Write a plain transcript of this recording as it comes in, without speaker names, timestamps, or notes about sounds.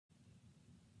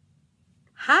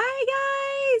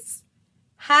Hi guys!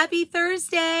 Happy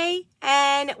Thursday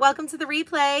and welcome to the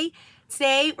replay.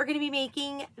 Today we're going to be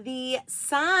making the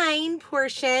sign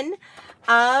portion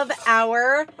of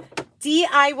our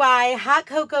DIY hot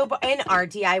cocoa bar in our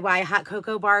DIY hot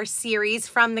cocoa bar series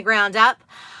from the ground up.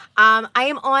 I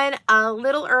am on a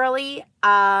little early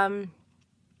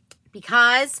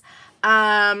because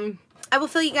I will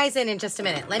fill you guys in just a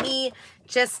minute. Let me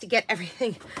just get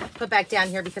everything put back down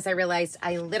here because I realized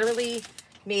I literally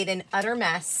made an utter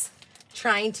mess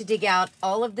trying to dig out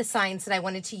all of the signs that I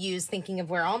wanted to use, thinking of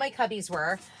where all my cubbies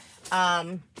were.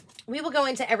 We will go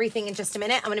into everything in just a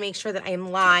minute. I'm going to make sure that I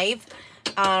am live.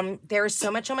 There is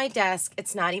so much on my desk.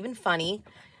 It's not even funny.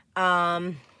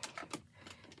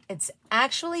 It's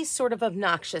actually sort of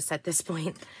obnoxious at this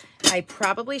point. I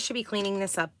probably should be cleaning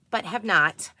this up, but have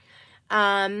not.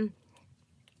 Like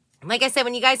I said,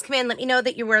 when you guys come in, let me know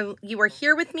that you were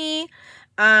here with me.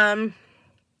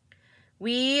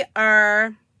 We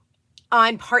are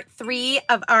on part 3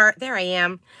 of our, there I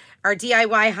am, our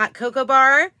DIY hot cocoa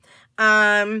bar.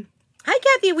 Hi,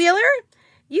 Kathy Wheeler.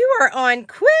 You are on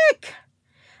quick.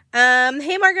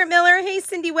 Hey, Margaret Miller. Hey,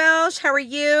 Cindy Welsh. How are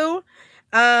you?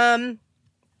 I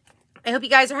hope you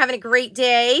guys are having a great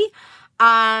day. We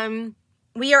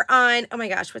are on, oh my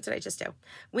gosh, what did I just do?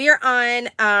 We are on,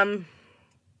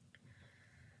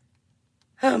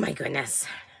 oh my goodness.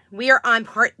 We are on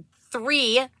part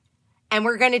 3, and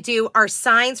we're going to do our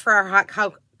signs for our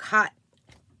hot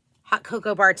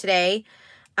cocoa bar today.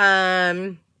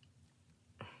 And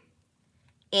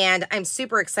I'm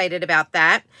super excited about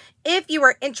that. If you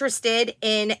are interested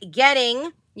in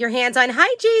getting your hands on, hi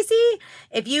JC,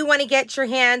 if you want to get your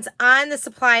hands on the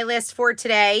supply list for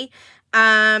today,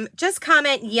 just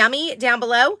comment yummy down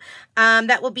below.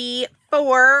 That will be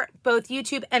for both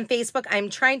YouTube and Facebook. I'm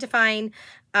trying to find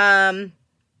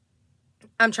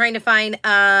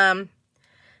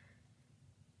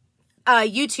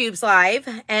YouTube's live,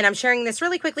 and I'm sharing this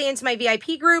really quickly into my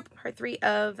VIP group, part 3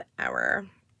 of our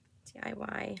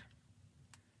DIY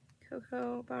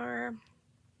cocoa bar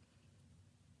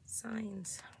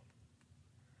signs.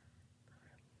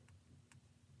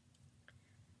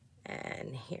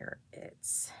 And here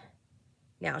it's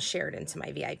now shared into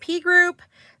my VIP group.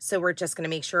 So we're just going to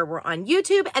make sure we're on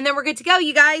YouTube, and then we're good to go,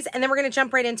 you guys. And then we're going to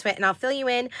jump right into it, and I'll fill you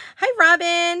in. Hi,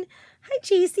 Robin. Hi,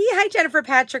 JC. Hi, Jennifer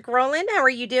Patrick Rowland. How are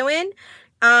you doing?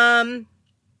 I'll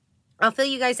fill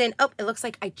you guys in. Oh, it looks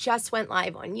like I just went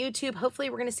live on YouTube. Hopefully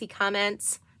we're going to see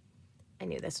comments. I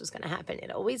knew this was going to happen.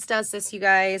 It always does this, you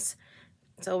guys.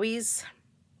 It's always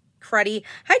cruddy.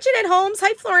 Hi, Jeanette Holmes.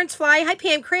 Hi, Florence Fly. Hi,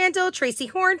 Pam Crandall, Tracy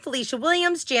Horn, Felicia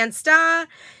Williams, Jan Sta.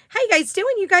 How you guys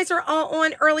doing? You guys are all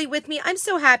on early with me. I'm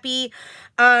so happy.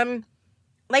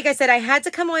 Like I said, I had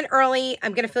to come on early.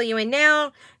 I'm going to fill you in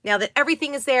now. Now that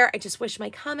everything is there, I just wish my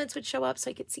comments would show up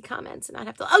so I could see comments and not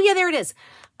have to, oh yeah, there it is.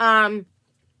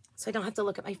 So I don't have to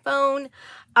look at my phone.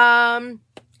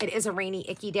 It is a rainy,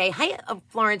 icky day. Hi,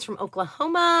 Florence from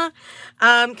Oklahoma.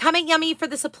 Comment yummy for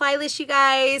the supply list, you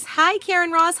guys. Hi,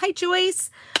 Karen Ross. Hi, Joyce.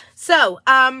 So,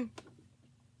 I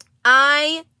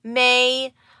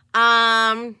may,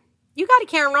 you got it,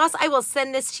 Karen Ross. I will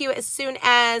send this to you as soon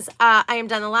as I am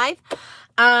done the live.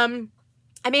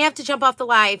 I may have to jump off the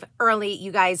live early,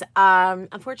 you guys.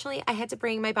 Unfortunately, I had to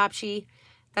bring my babci,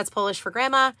 that's Polish for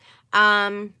grandma,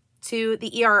 to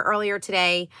the ER earlier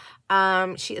today.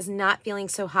 She is not feeling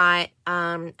so hot.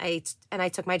 I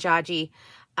took my Jaji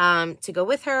to go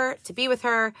with her, to be with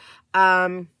her.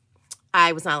 I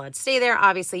was not allowed to stay there.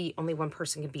 Obviously, only one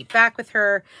person can be back with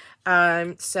her.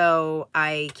 So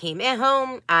I came in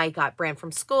home. I got Bram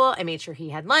from school. I made sure he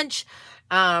had lunch.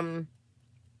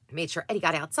 Made sure Eddie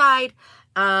got outside.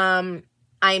 I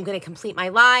am going to complete my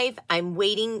live. I'm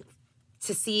waiting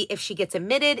to see if she gets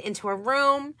admitted into a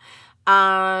room.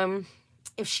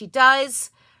 If she does,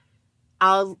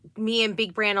 me and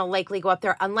Big Bran will likely go up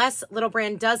there. Unless Little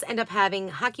Bran does end up having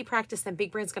hockey practice, then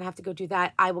Big Bran's going to have to go do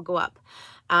that. I will go up,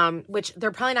 which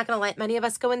they're probably not going to let many of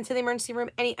us go into the emergency room.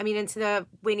 Into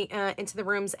the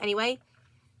rooms anyway.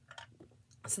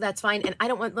 So that's fine. And I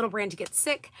don't want Little Bran to get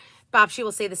sick. She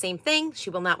will say the same thing. She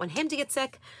will not want him to get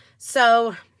sick.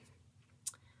 So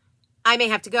I may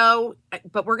have to go,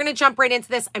 but we're going to jump right into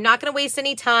this. I'm not going to waste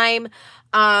any time.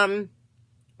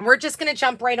 We're just going to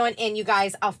jump right on in, you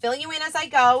guys. I'll fill you in as I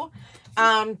go.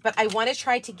 But I want to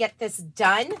try to get this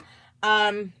done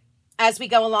as we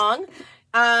go along.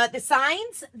 The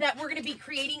signs that we're going to be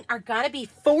creating are going to be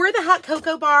for the hot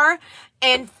cocoa bar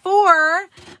and for,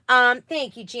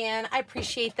 thank you, Jan. I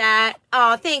appreciate that.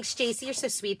 Oh, thanks, JC. You're so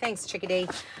sweet. Thanks, Chickadee.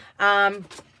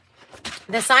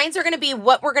 The signs are going to be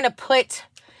what we're going to put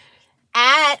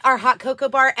at our hot cocoa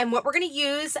bar, and what we're going to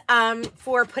use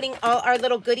for putting all our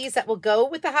little goodies that will go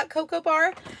with the hot cocoa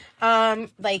bar,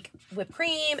 like whipped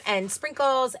cream and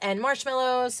sprinkles and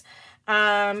marshmallows,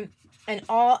 and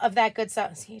all of that good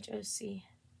stuff. CHOC.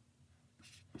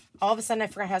 All of a sudden I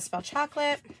forgot how to spell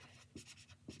chocolate.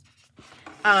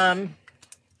 I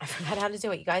forgot how to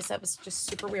do it, you guys. That was just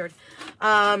super weird.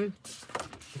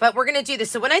 But we're going to do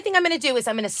this. So what I think I'm going to do is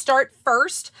I'm going to start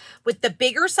first with the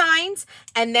bigger signs,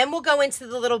 and then we'll go into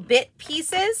the little bit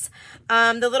pieces,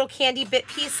 the little candy bit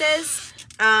pieces.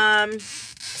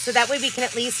 So that way we can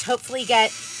at least hopefully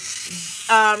get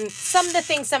some of the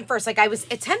things done first. Like I was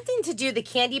attempting to do the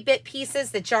candy bit pieces,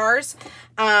 the jars,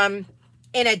 in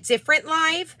a different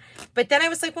live. But then I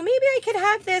was like, well, maybe I could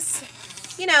have this,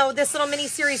 you know, this little mini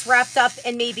series wrapped up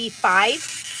in maybe 5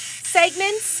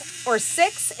 segments or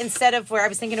 6 instead of where I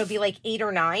was thinking it would be like 8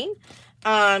 or 9,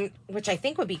 which I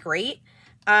think would be great.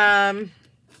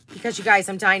 Because you guys,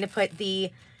 I'm dying to put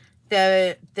the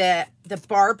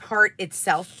bar part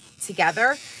itself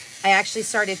together. I actually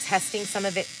started testing some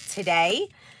of it today,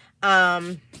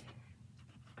 to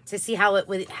see how it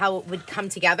would come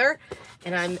together.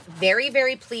 And I'm very,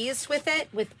 very pleased with it,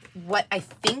 with what I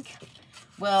think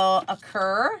will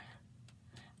occur.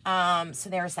 So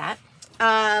there's that.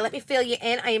 Let me fill you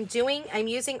in. I'm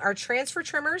using our transfer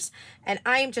trimmers, and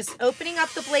I am just opening up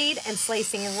the blade and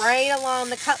slicing right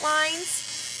along the cut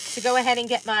lines to go ahead and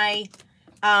get my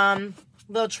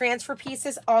little transfer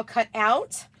pieces all cut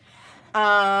out.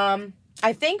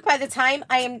 I think by the time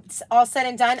I am all said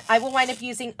and done, I will wind up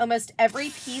using almost every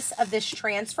piece of this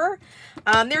transfer.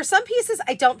 There are some pieces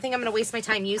I don't think I'm going to waste my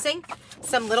time using.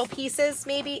 Some little pieces,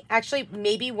 maybe. Actually,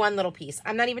 maybe one little piece.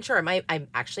 I'm not even sure. I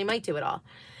actually might do it all.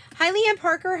 Hi, Leanne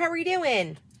Parker. How are you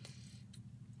doing?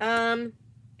 Ew.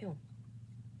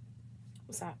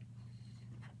 What's that?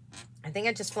 I think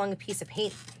I just flung a piece of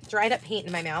paint, dried up paint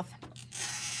in my mouth,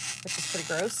 which is pretty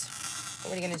gross.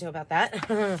 What are you going to do about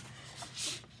that?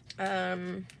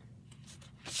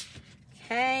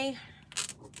 Okay.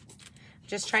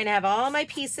 Just trying to have all my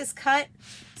pieces cut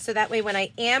so that way when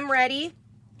I am ready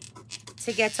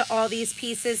to get to all these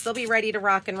pieces, they'll be ready to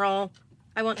rock and roll.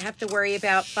 I won't have to worry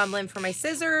about fumbling for my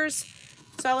scissors.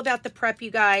 It's all about the prep, you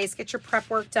guys. Get your prep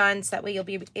work done so that way you'll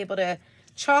be able to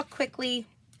chalk quickly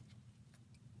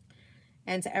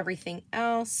and to everything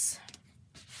else.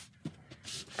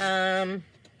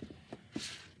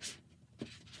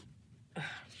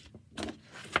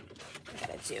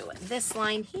 Do this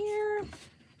line here.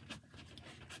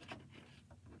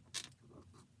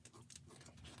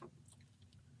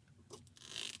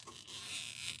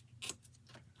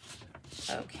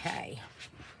 Okay.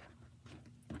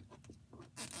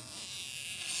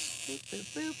 Boop,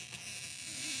 boop, boop.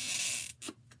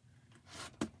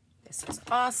 This is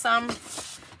awesome.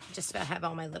 Just about have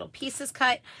all my little pieces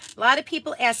cut. A lot of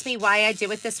people ask me why I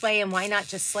do it this way and why not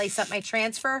just slice up my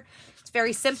transfer.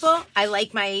 Very simple. I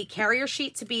like my carrier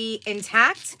sheet to be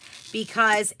intact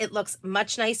because it looks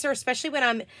much nicer, especially when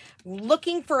I'm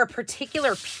looking for a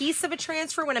particular piece of a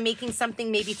transfer, when I'm making something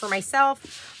maybe for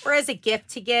myself or as a gift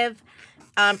to give.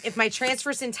 If my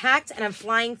transfer is intact and I'm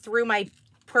flying through my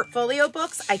portfolio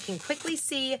books, I can quickly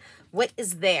see what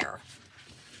is there.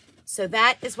 So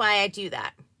that is why I do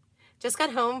that. Just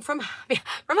got home from Hobby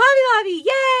Lobby.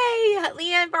 Yay!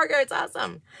 Leanne Parker, it's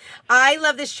awesome. I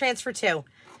love this transfer too.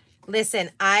 Listen,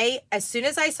 as soon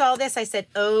as I saw this, I said,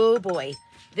 oh boy,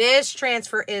 this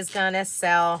transfer is gonna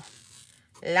sell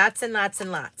lots and lots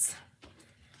and lots.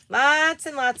 Lots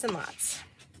and lots and lots.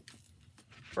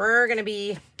 We're gonna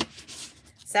be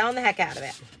selling the heck out of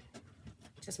it.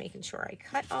 Just making sure I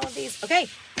cut all of these. Okay,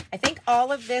 I think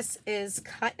all of this is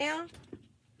cut now.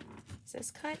 Is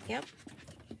this cut? Yep.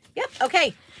 Yep,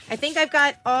 okay. I think I've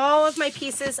got all of my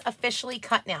pieces officially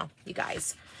cut now, you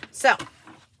guys. So,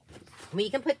 we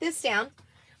can put this down.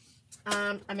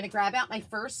 I'm going to grab out my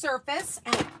first surface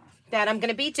that I'm going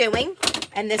to be doing.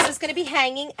 And this is going to be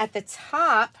hanging at the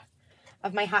top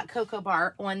of my hot cocoa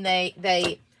bar on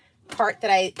the part that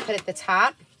I put at the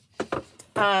top.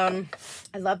 I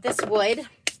love this wood.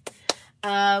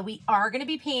 We are going to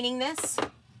be painting this.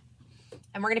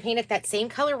 And we're going to paint it that same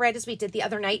color red as we did the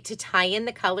other night to tie in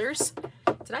the colors.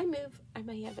 Did I move? I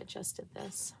may have adjusted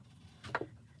this.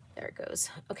 There it goes.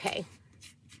 Okay.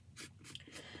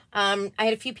 I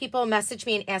had a few people message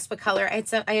me and ask what color. I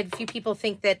had a few people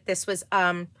think that this was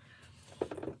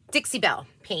Dixie Belle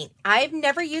paint. I've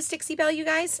never used Dixie Belle, you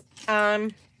guys.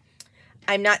 I'm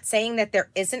not saying that there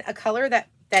isn't a color that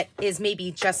is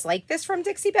maybe just like this from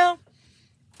Dixie Belle.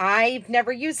 I've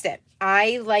never used it.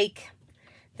 I like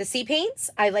the sea paints.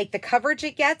 I like the coverage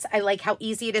it gets. I like how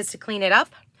easy it is to clean it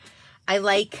up. I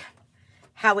like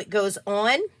how it goes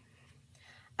on.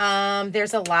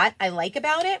 There's a lot I like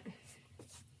about it.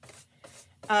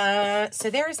 So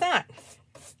there's that.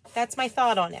 That's my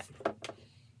thought on it.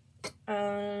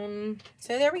 So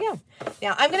there we go.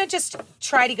 Now I'm going to just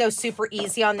try to go super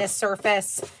easy on this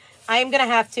surface. I'm going to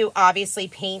have to obviously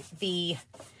paint the,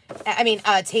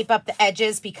 tape up the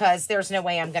edges, because there's no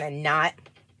way I'm going to not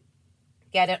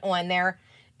get it on there.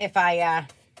 If I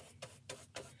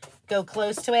go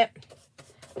close to it,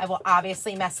 I will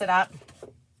obviously mess it up.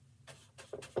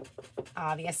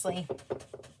 Obviously.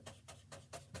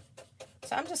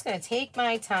 So I'm just going to take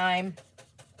my time,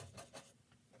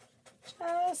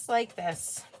 just like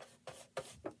this.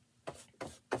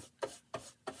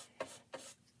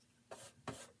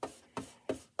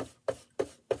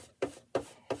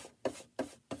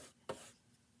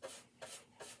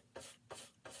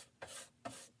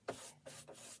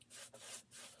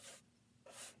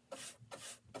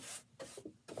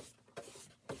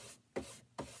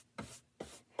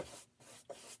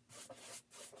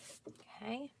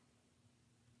 Okay.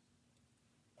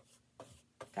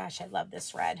 Gosh, I love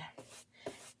this red.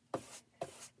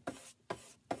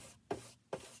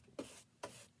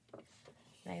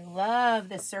 I love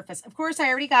this surface. Of course, I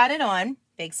already got it on.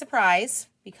 Big surprise,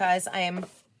 because I am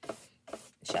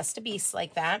just a beast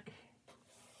like that.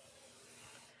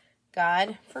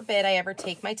 God forbid I ever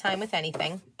take my time with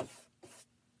anything.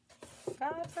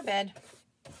 God forbid.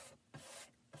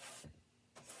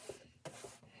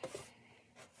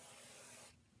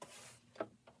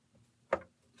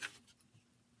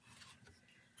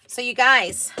 So you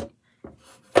guys,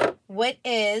 what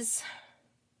is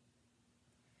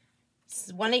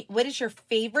your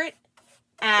favorite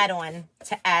add-on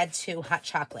to add to hot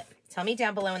chocolate? Tell me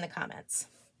down below in the comments.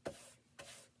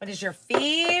 What is your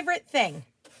favorite thing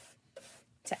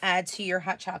to add to your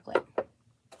hot chocolate?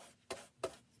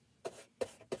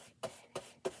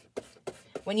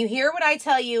 When you hear what I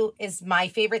tell you is my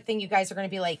favorite thing, you guys are going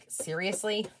to be like,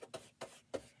 seriously?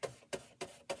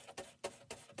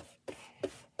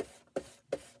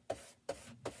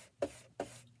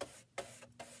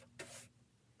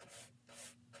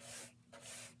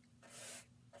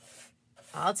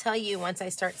 I'll tell you once I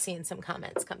start seeing some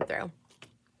comments come through.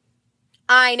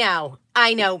 I know.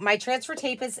 My transfer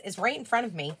tape is right in front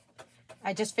of me.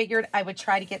 I just figured I would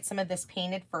try to get some of this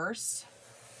painted first.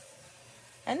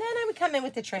 And then I would come in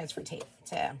with the transfer tape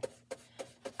to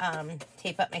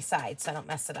tape up my sides so I don't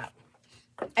mess it up.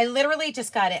 I literally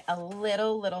just got it a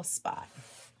little spot,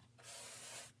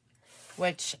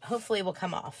 which hopefully will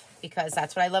come off, because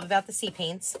that's what I love about the sea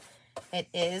paints. It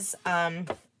is a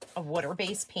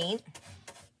water-based paint.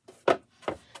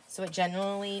 So it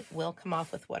generally will come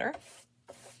off with water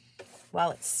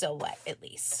while it's still wet, at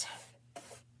least.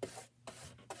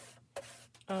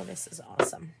 Oh, this is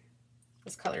awesome.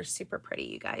 This color is super pretty,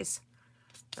 you guys.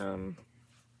 Oh.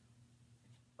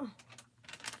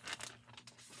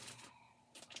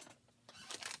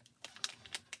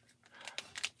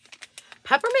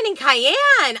 Peppermint and cayenne.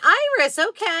 Iris,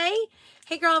 okay.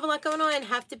 Hey, girl, I have a lot going on.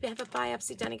 Have a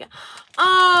biopsy done again.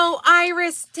 Oh,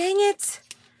 Iris, dang it.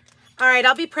 All right,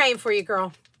 I'll be praying for you,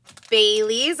 girl.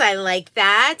 Bailey's, I like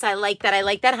that. I like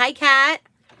that. Hi, Kat.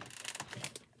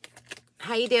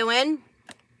 How you doing?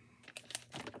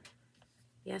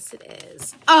 Yes, it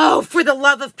is. Oh, for the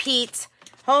love of Pete.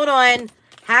 Hold on.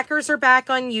 Hackers are back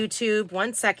on YouTube.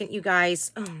 1 second, you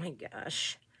guys. Oh, my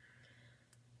gosh.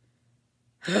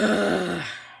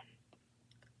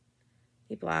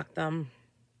 He blocked them.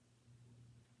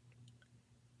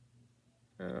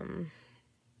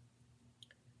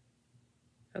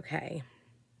 Okay.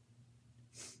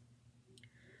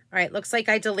 All right, looks like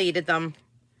I deleted them.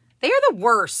 They are the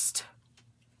worst.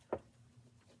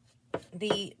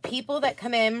 The people that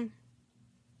come in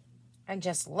and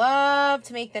just love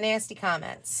to make the nasty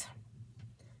comments.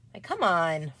 Like, come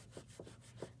on.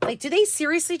 Like, do they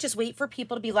seriously just wait for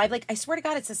people to be live? Like, I swear to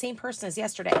God, it's the same person as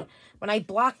yesterday when I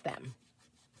blocked them.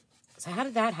 So how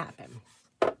did that happen?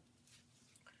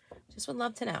 Just would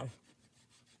love to know.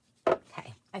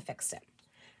 Okay, I fixed it.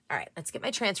 All right, let's get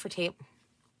my transfer tape.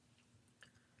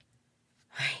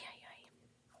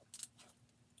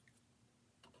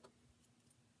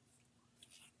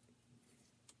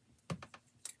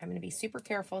 I'm going to be super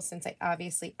careful since I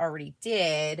obviously already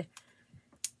did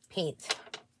paint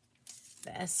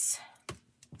this.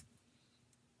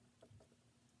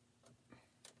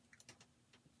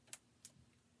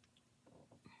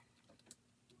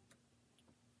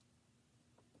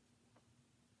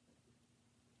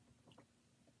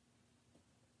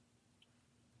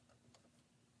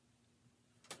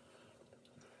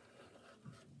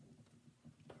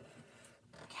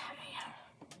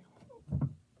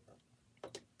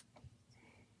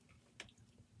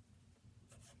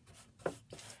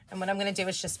 And what I'm going to do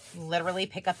is just literally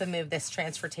pick up and move this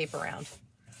transfer tape around.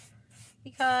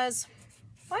 Because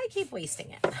why keep wasting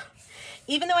it?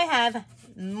 Even though I have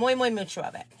muy mucho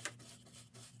of it.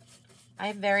 I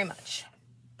have very much.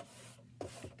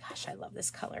 Gosh, I love this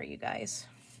color, you guys.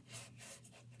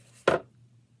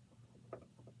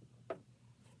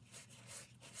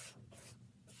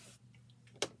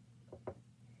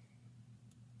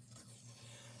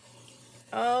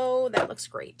 Oh, that looks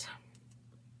great.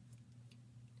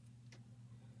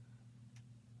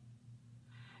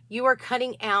 You are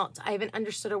cutting out. I haven't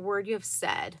understood a word you have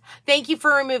said. Thank you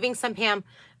for removing some, Pam.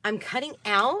 I'm cutting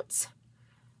out.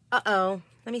 Uh-oh.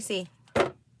 Let me see.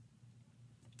 Let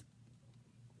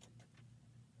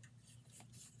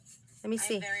me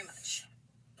see. Very much.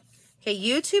 Okay,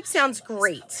 YouTube sounds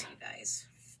great. You guys.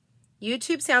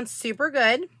 YouTube sounds super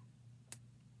good.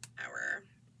 Our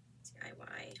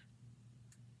DIY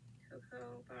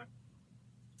cocoa box.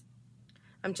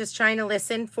 I'm just trying to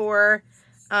listen for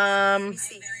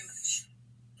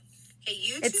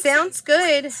it sounds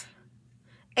good.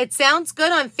 It sounds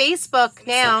good on Facebook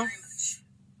now.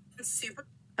 Super.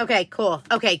 Okay, cool.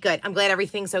 Okay, good. I'm glad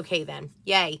everything's okay then.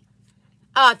 Yay.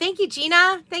 Oh, thank you,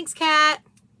 Gina. Thanks, Kat.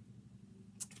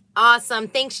 Awesome.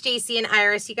 Thanks, JC and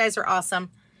Iris. You guys are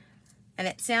awesome. And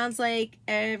it sounds like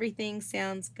everything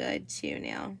sounds good too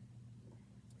now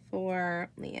for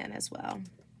Leanne as well.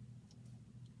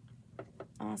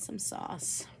 Awesome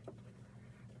sauce.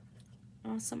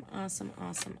 Awesome, awesome,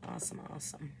 awesome, awesome,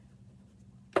 awesome.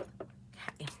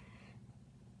 Okay.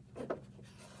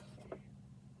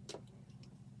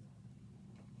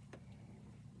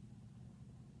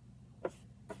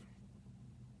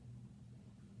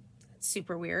 That's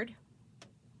super weird.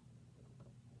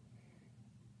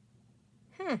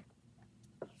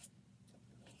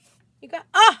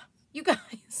 You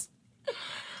guys.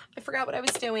 I forgot what I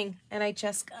was doing and I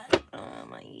just got, oh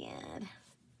my God.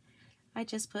 I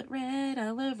just put red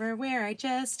all over where I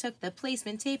just took the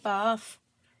placement tape off.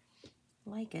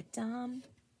 Like a dumb.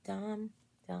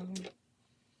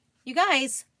 You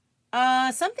guys,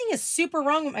 something is super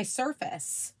wrong with my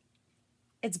surface.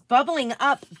 It's bubbling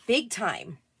up big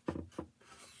time.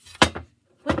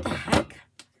 What the heck?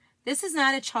 This is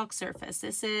not a chalk surface.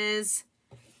 This is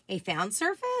a found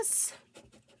surface.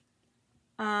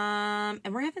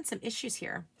 And we're having some issues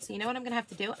here. So you know what I'm going to have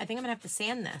to do? I think I'm going to have to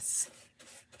sand this.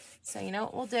 So you know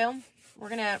what we'll do? We're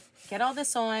going to get all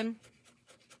this on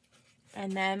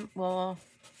and then we'll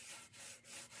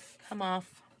come off.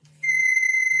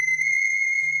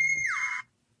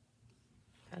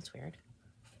 That's weird.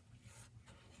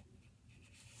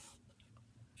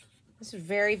 This is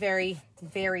very, very,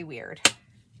 very weird.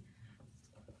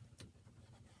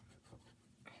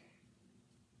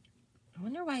 I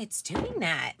wonder why it's doing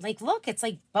that. Like, look, it's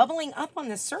like bubbling up on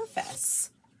the surface.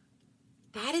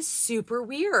 That is super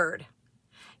weird.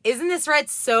 Isn't this red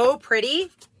so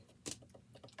pretty?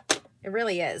 It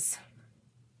really is.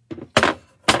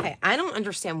 Okay, I don't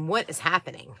understand what is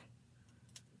happening.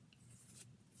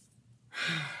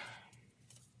 I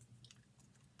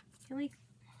feel like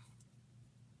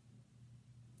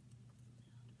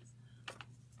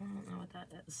I don't know what that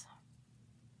is.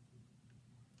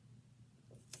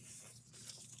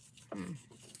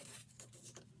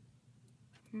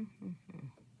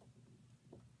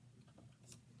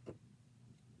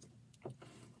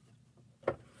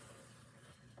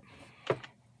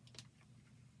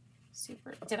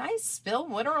 Super. Did I spill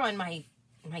water on my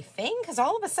thing? Because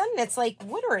all of a sudden it's like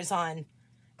water is on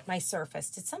my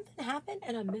surface. Did something happen?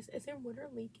 And I miss. Is there water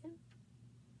leaking?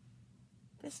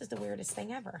 This is the weirdest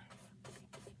thing ever.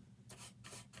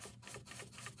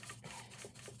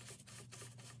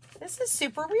 This is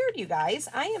super weird, you guys.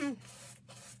 I am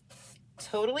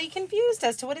totally confused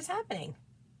as to what is happening.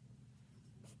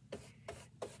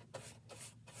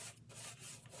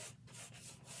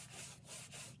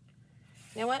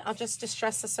 You know what? I'll just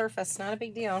distress the surface. Not a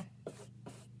big deal.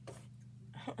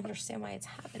 I don't understand why it's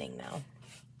happening now.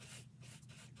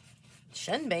 It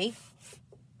shouldn't be.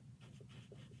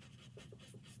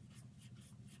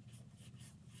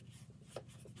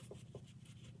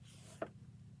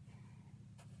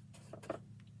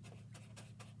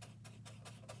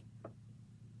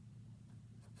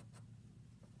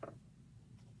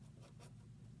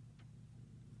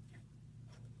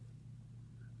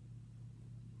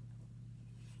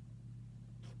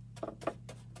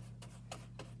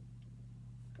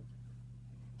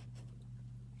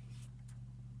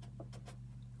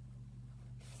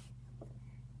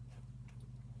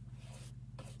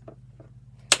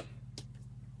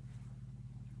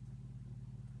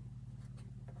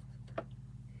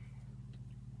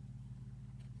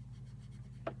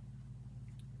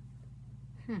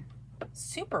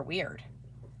 Super weird.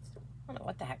 I don't know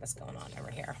what the heck is going on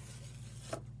over here.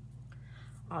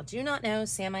 I do not know,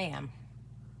 Sam I am.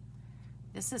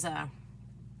 This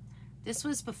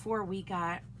was before we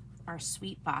got our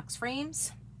sweet box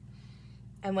frames.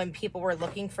 And when people were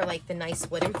looking for like the nice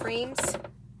wooden frames.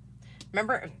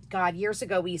 Remember, God, years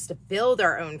ago we used to build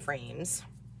our own frames.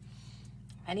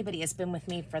 If anybody has been with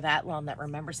me for that long that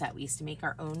remembers that, we used to make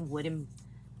our own wooden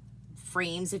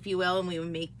frames, if you will, and we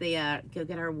would make the go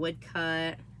get our wood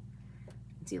cut,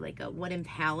 do like a wooden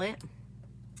pallet. Do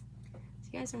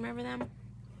you guys remember them?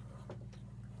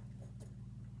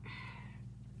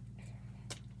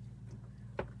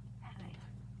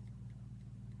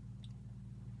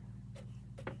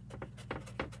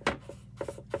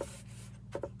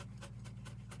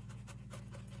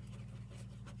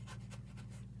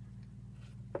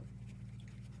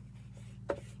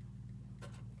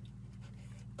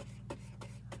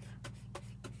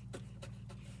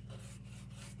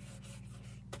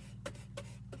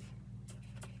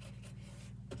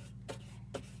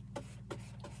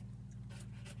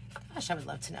 Gosh, I would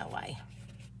love to know why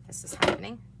this is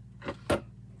happening. And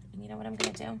you know what I'm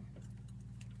going to do?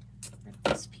 Rip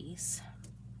this piece.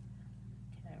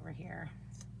 Get over here.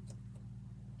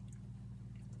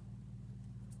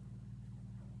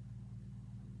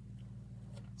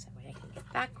 So that way I can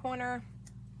get that corner.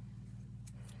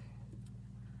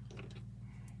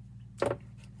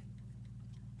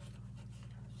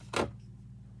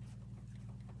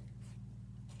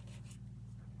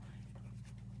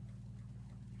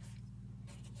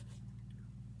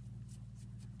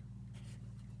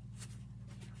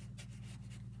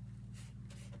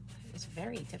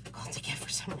 Very difficult to get for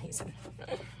some reason.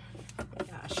 Oh my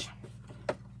gosh.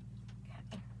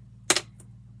 Okay.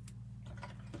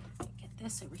 Get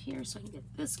this over here so I can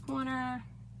get this corner.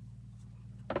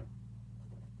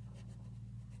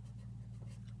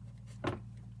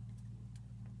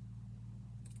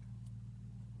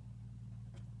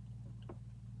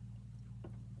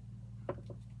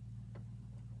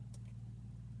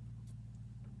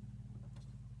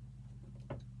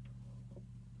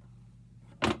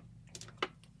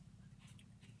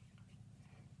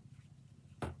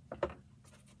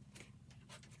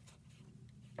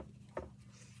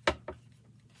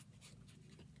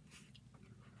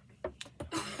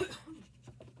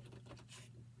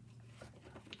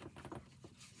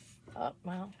 Oh,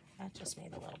 well, that just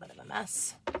made a little bit of a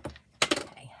mess.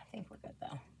 Okay, I think we're good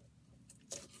though.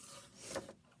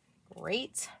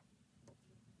 Great.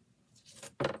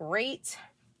 Great.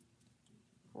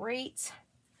 Great.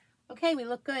 Okay, we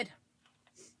look good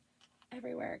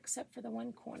everywhere except for the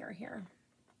one corner here.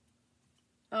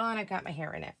 Oh, and I've got my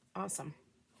hair in it. Awesome.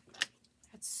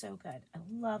 That's so good. I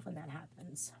love when that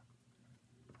happens.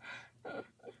 Okay.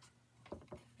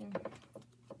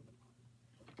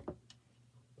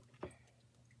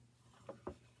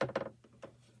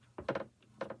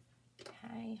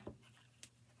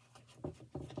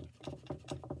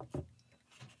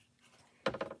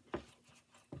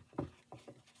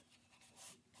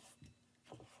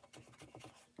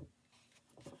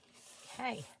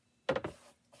 Okay.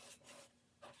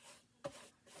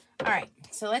 All right,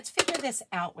 so let's figure this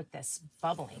out with this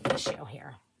bubbling issue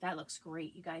here. That looks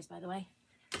great, you guys, by the way.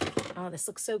 Oh, this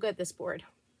looks so good, this board.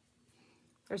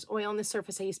 There's oil on the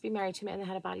surface. I used to be married to a man that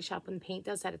had a body shop. When paint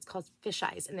does that, it's called fish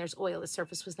eyes, and there's oil. The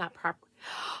surface was not proper.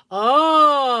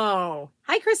 Oh,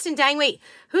 hi, Kristen. Dang, wait,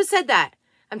 who said that?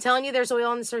 I'm telling you, there's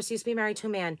oil on the surface. I used to be married to a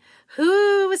man.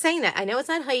 Who was saying that? I know it's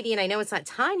not Heidi, and I know it's not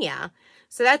Tanya.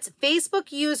 So that's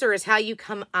Facebook user is how you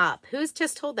come up. Who's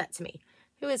just told that to me?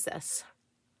 Who is this?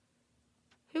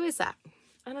 Who is that?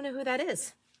 I don't know who that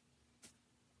is.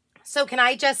 So can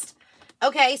I just,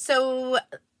 okay, so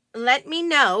let me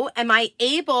know, am I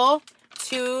able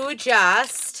to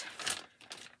just,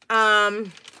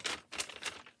 am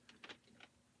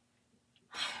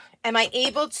I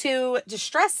able to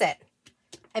distress it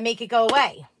and make it go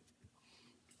away?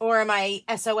 Or am I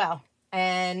SOL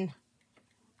and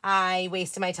I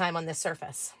wasted my time on this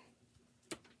surface?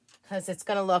 Because it's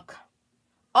going to look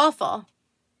awful.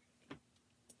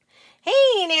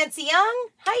 Hey, Nancy Young.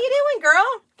 How you doing,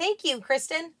 girl? Thank you,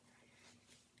 Kristen.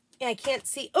 Yeah, I can't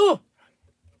see. Oh,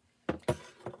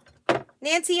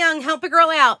 Nancy Young, help a girl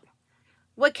out.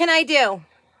 What can I do?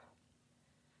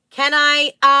 Can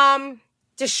I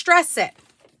distress it?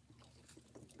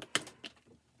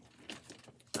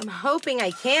 I'm hoping I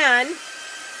can.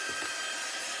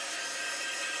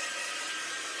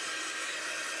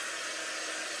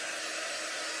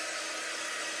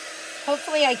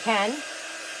 Hopefully I can.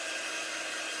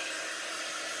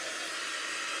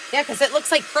 Yeah, because it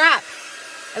looks like crap.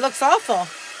 It looks awful.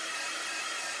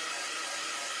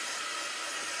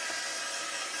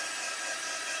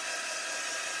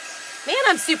 Man,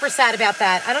 I'm super sad about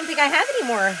that. I don't think I have any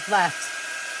more left.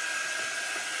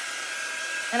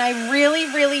 And I really,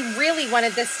 really, really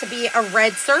wanted this to be a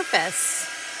red surface.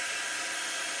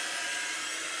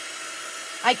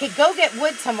 I could go get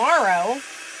wood tomorrow,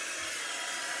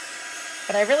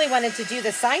 but I really wanted to do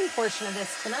the sign portion of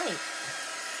this tonight.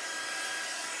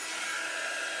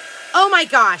 Oh my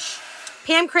gosh.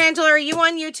 Pam Crandall, are you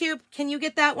on YouTube? Can you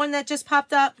get that one that just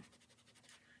popped up?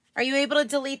 Are you able to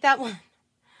delete that one?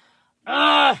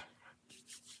 Ugh.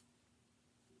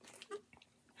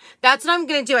 That's what I'm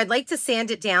going to do. I'd like to sand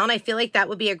it down. I feel like that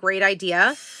would be a great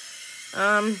idea.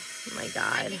 Oh my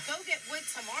God. I could go get wood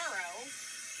tomorrow,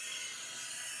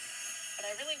 but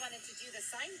I really wanted to do the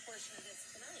sign portion of this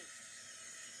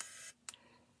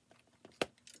tonight.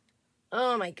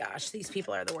 Oh my gosh, these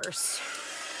people are the worst.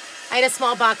 I had a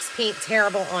small box paint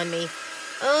terrible on me.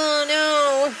 Oh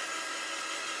no.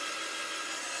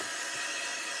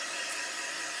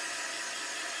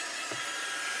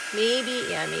 Maybe,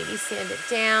 yeah, maybe sand it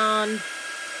down.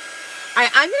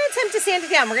 I'm going to attempt to sand it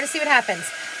down. We're going to see what happens.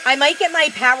 I might get my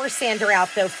power sander out,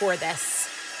 though, for this.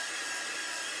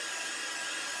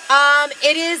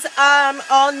 It is on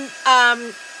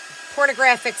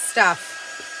pornographic stuff.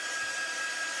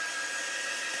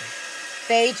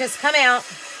 They just come out.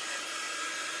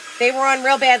 They were on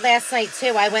real bad last night,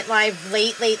 too. I went live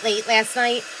late last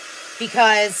night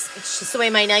because it's just the way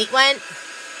my night went.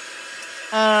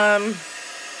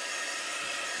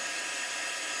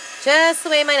 Just the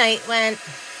way my night went.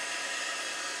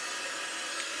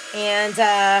 And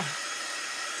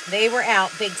they were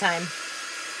out big time.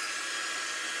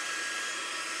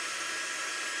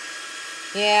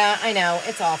 Yeah, I know.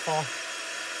 It's awful.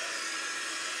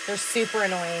 They're super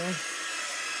annoying.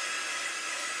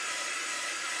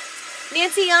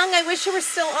 Nancy Young, I wish you were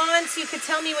still on so you could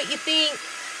tell me what you think.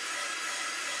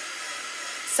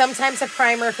 Sometimes a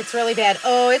primer if it's really bad.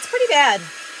 Oh, it's pretty bad.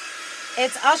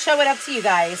 I'll show it up to you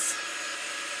guys.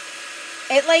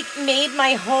 It like made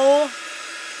my whole,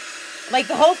 like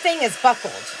the whole thing is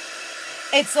buckled.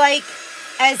 It's like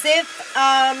as if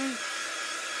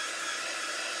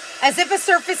a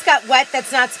surface got wet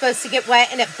that's not supposed to get wet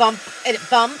and it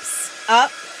bumps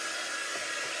up.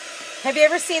 Have you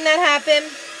ever seen that happen?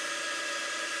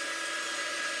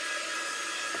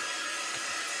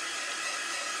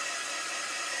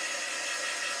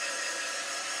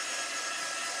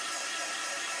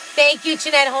 Thank you,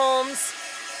 Jeanette Holmes.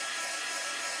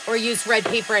 Or use red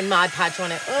paper and Mod Podge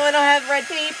on it. Oh, I don't have red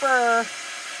paper.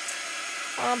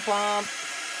 Womp womp.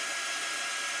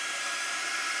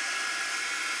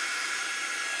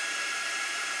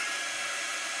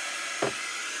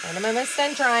 And I'm almost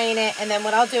done drying it. And then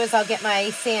what I'll do is I'll get my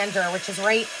sander, which is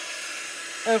right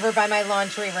over by my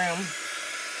laundry room.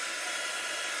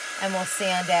 And we'll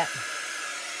sand it.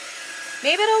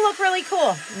 Maybe it'll look really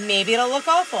cool. Maybe it'll look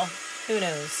awful. Who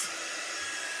knows?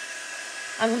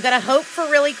 I'm going to hope for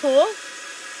really cool.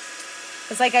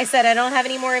 Because like I said, I don't have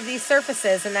any more of these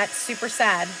surfaces, and that's super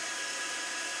sad.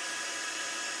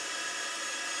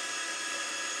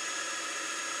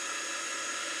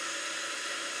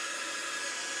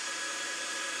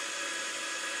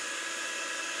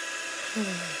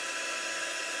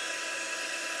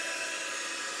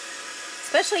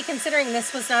 Especially considering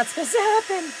this was not supposed to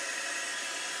happen.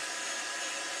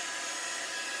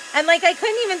 And like I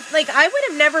couldn't even, like I would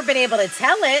have never been able to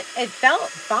tell it. It felt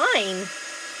fine.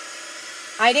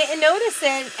 I didn't notice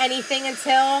anything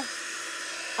until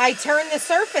I turned the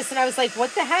surface and I was like,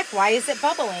 what the heck? Why is it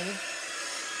bubbling?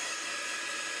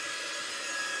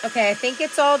 Okay, I think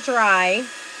it's all dry.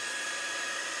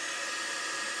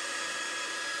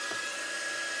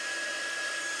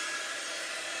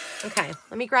 Okay,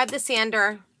 let me grab the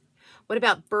sander. What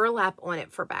about burlap on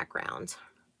it for background?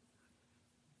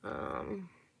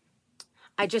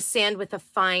 I just sand with a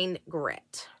fine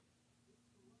grit.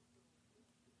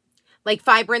 Like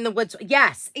Fiber in the Woods.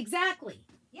 Yes, exactly.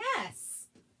 Yes.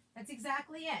 That's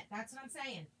exactly it. That's what I'm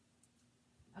saying.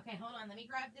 Okay, hold on. Let me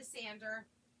grab the sander.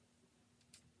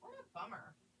 What a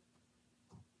bummer.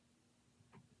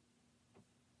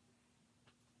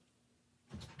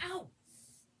 Ow.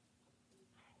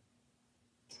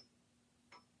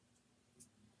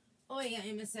 Oh, yeah, I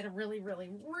almost said a really, really,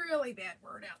 really bad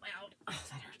word out loud. Oh,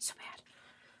 that hurts so bad.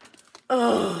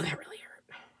 Oh, that really hurt.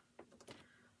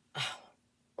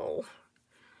 Oh.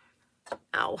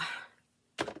 Ow.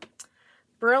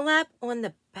 Burlap on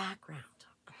the background.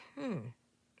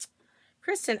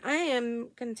 Kristen, I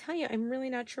am going to tell you, I'm really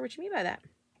not sure what you mean by that.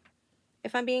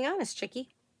 If I'm being honest, Chickie.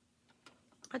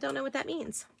 I don't know what that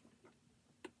means.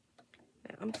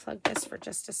 Now, unplug this for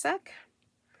just a sec.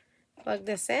 Plug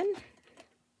this in.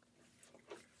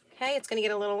 Okay, it's going to get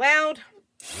a little loud.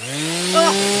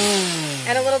 Oh,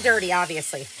 and a little dirty,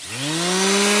 obviously.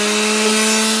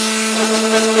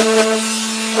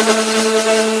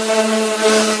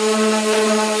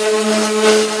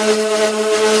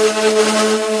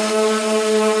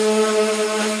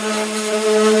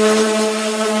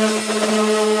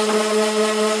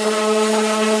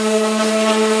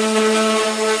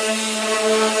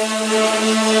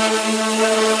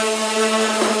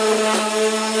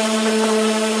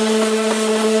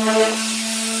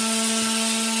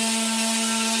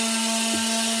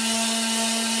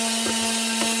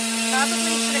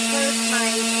 Probably should have closed my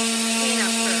paint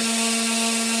up first.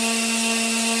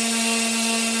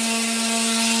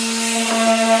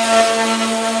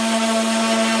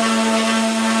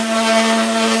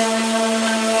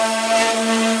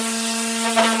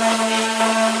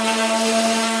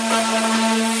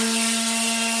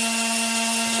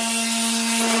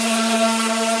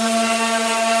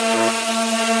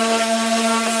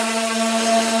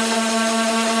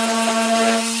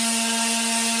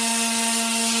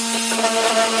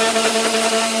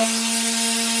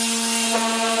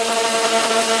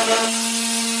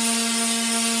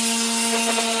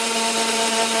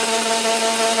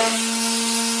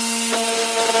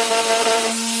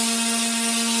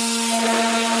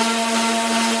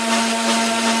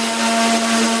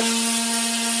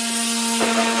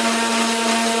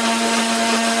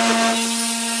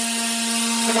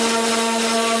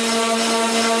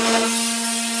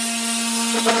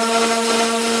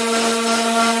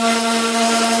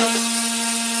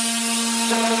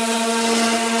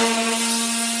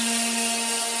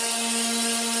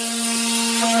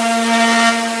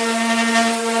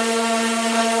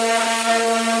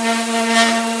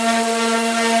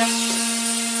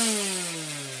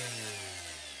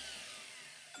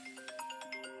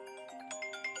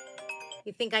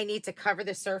 You think I need to cover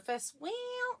the surface? Well,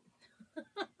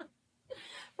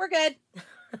 we're good.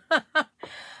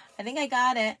 I think I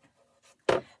got it.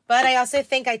 But I also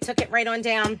think I took it right on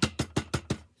down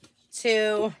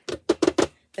to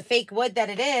the fake wood that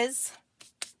it is,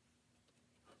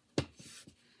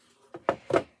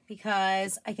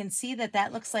 because I can see that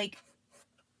that looks like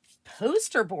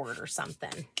poster board or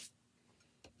something.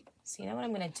 So you know what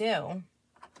I'm going to do?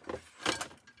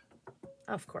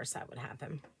 Of course that would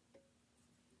happen.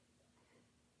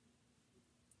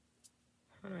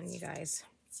 Hold on, you guys.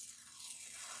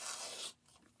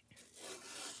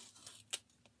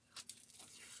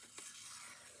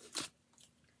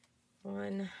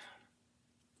 One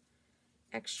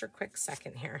extra quick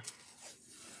second here.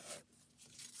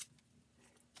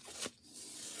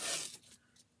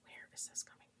 Where is this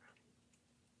coming from?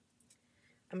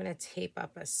 I'm going to tape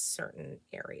up a certain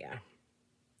area.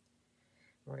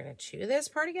 We're going to chew this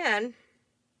part again.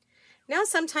 Now,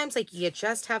 sometimes, like, you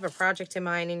just have a project in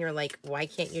mind and you're like, why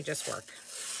can't you just work?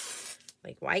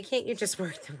 Like, why can't you just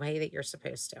work the way that you're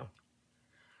supposed to?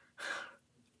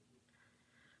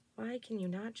 Why can you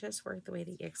not just work the way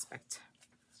that you expect?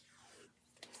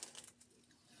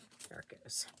 There it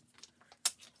goes.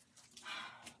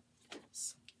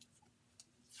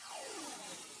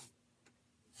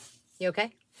 You okay?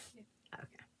 Okay.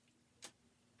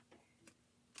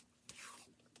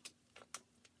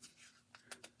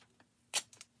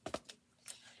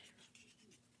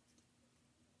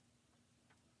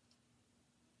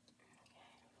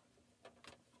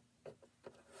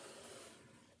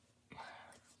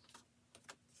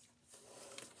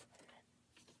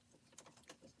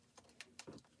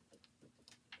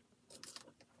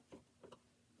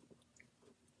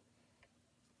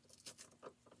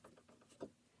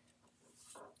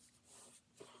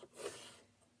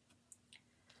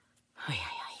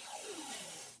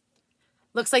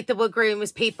 Looks like the wood grain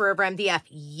was paper over MDF.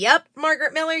 Yep,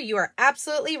 Margaret Miller, you are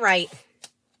absolutely right.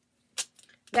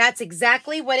 That's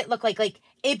exactly what it looked like. Like,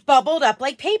 it bubbled up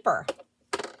like paper.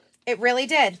 It really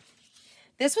did.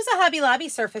 This was a Hobby Lobby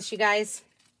surface, you guys.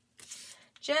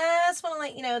 Just want to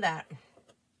let you know that.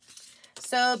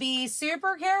 So be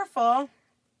super careful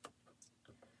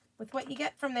with what you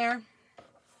get from there.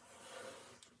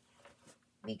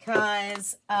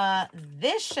 Because that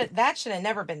should have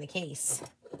never been the case.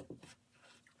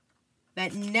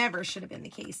 That never should have been the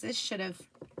case. This should have,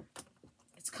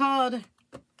 it's called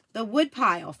the wood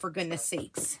pile, for goodness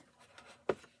sakes.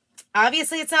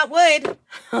 Obviously, it's not wood.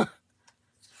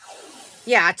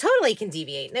 Yeah, totally can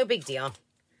deviate. No big deal.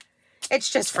 It's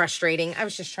just frustrating. I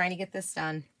was just trying to get this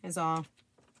done, is all.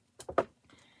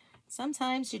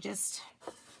 Sometimes you just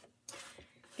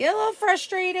get a little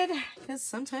frustrated because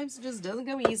sometimes it just doesn't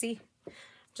go easy.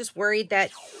 Just worried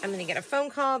that I'm going to get a phone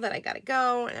call that I got to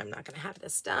go and I'm not going to have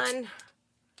this done.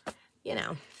 You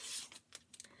know,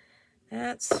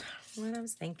 That's what I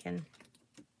was thinking.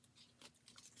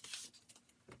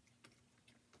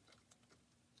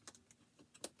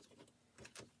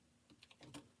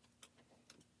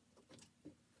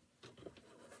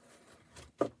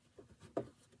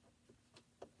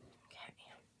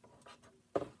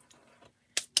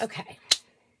 Okay.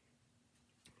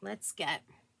 Let's get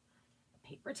a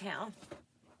paper towel.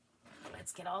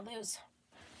 Let's get all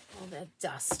the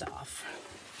dust off.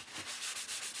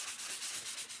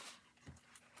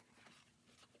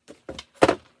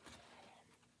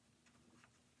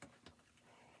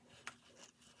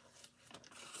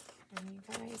 And you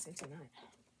guys, I did not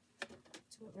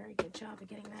do a very good job of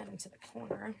getting that into the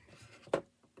corner. There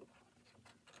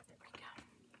we go.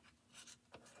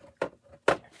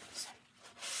 There it is.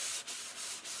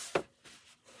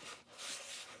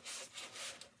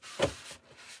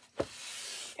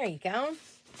 There you go.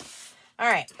 All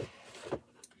right.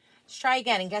 Let's try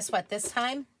again. And guess what? This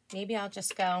time, maybe I'll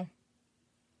just go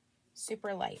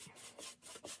super light.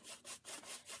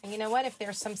 And you know what? If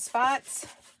there's some spots,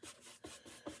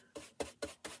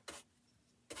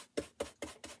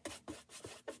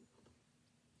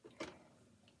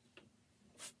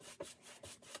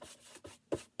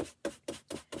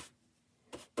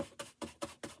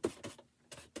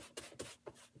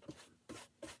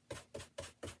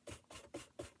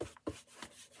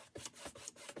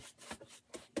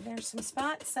 there's some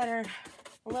spots that are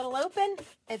a little open,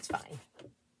 it's fine.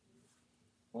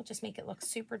 We'll just make it look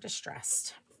super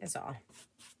distressed is all.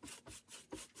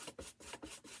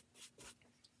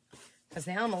 Because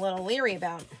now I'm a little leery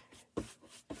about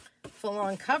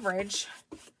full-on coverage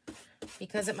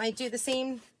because it might do the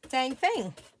same dang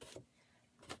thing.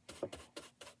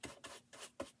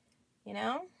 You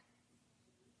know?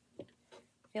 I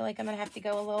feel like I'm going to have to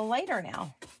go a little lighter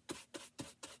now.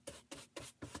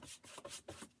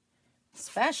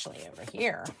 Especially over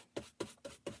here.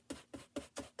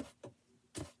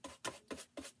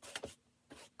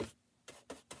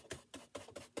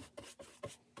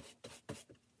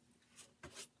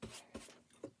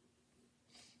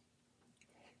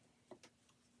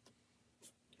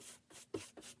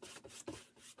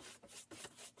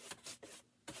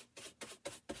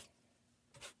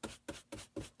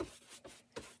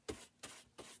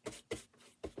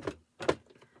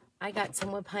 I got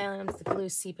some wood piles, the glue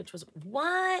seepage was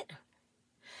what?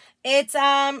 It's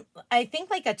I think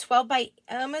like a 12 by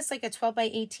almost like a 12 by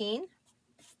 18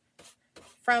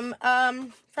 from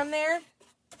there.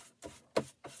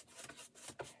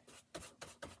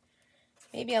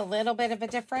 Maybe a little bit of a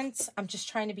difference. I'm just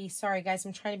trying to be, sorry guys,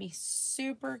 I'm trying to be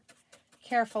super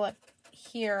careful up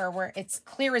here where it's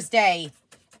clear as day.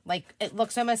 Like it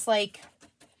looks almost like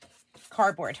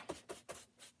cardboard.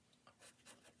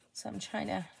 So I'm trying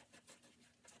to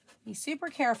be super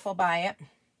careful by it,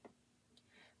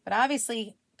 but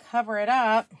obviously cover it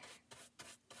up,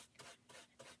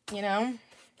 you know.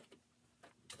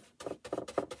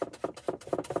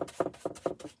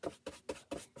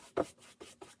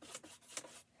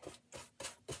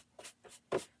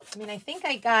 I mean, I think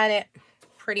I got it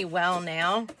pretty well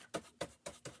now.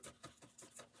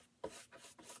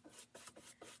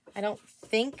 I don't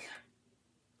think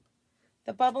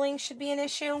the bubbling should be an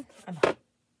issue.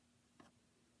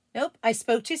 Nope, I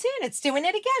spoke too soon. It's doing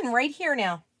it again right here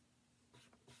now.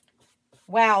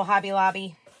 Wow, Hobby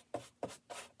Lobby.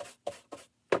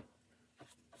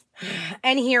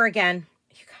 And here again.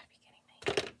 You gotta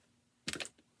be kidding me.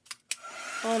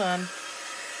 Hold on.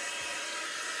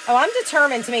 Oh, I'm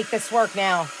determined to make this work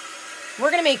now. We're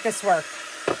gonna make this work.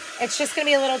 It's just gonna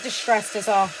be a little distressed is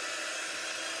all.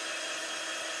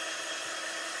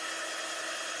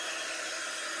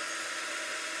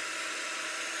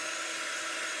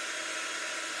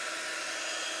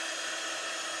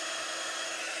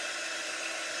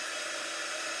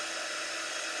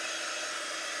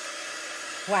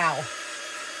 Wow.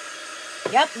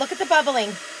 Yep, look at the bubbling.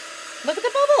 Look at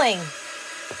the bubbling.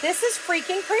 This is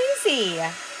freaking crazy.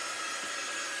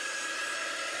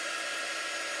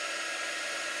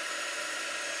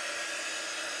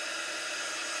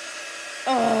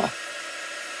 Oh,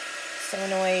 so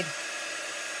annoyed.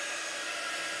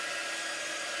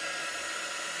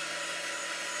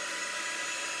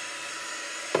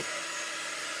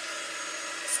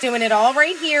 It's doing it all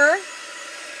right here.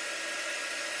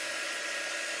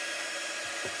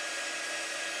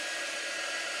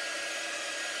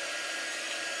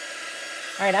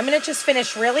 All right, I'm going to just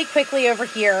finish really quickly over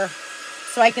here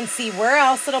so I can see where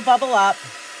else it'll bubble up.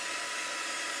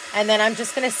 And then I'm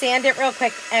just going to sand it real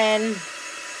quick, and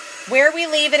where we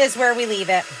leave it is where we leave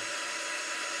it.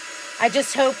 I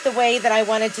just hope the way that I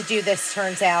wanted to do this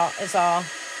turns out is all.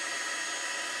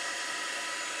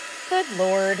 Good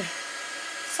Lord.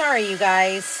 Sorry, you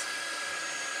guys.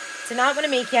 Did not want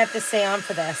to make you have to stay on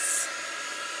for this.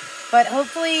 But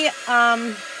hopefully,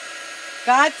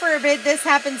 God forbid this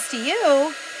happens to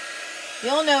you,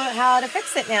 you'll know how to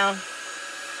fix it now.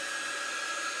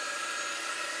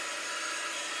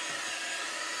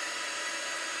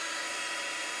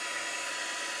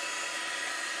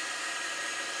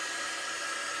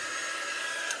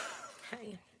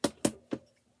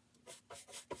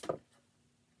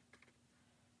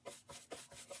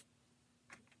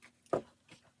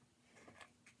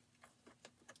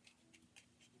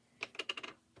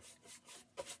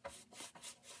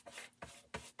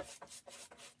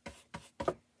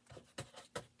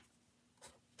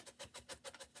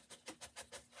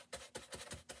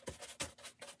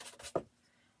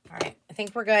 Okay. I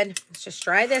think we're good. Let's just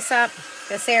dry this up.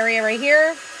 This area right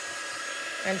here.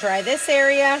 And dry this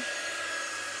area.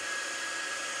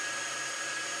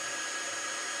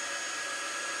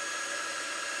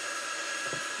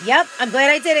 Yep, I'm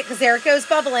glad I did it because there it goes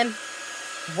bubbling.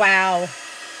 Wow.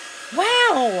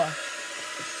 Wow.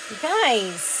 You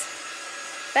guys,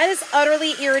 that is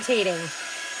utterly irritating.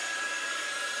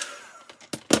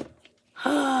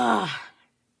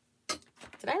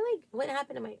 Did I like, what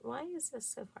happened to my, why is this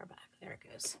so far back? There it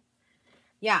goes.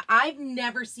 Yeah, I've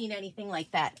never seen anything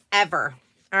like that, ever.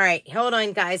 All right, hold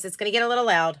on, guys. It's going to get a little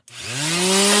loud.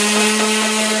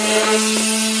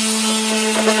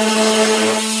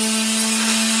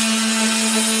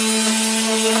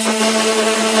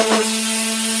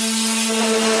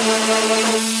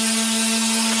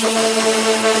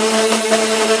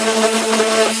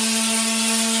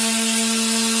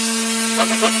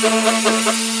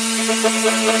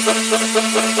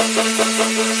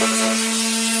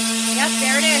 Yep,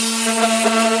 there it is.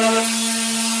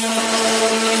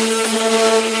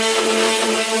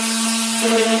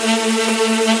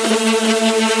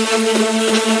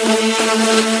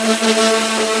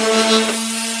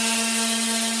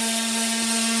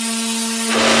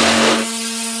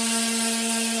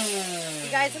 You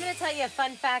guys, I'm going to tell you a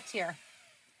fun fact here.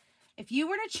 If you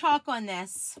were to chalk on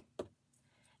this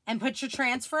and put your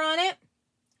transfer on it,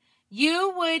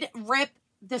 you would rip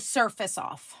the surface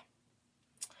off.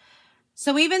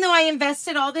 So even though I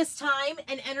invested all this time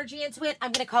and energy into it,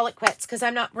 I'm going to call it quits because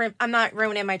I'm not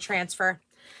ruining my transfer.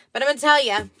 But I'm going to tell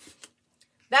you,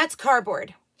 that's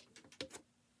cardboard.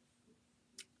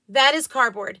 That is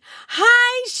cardboard.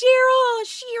 Hi,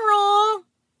 Cheryl.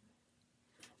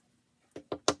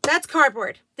 That's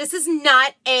cardboard. This is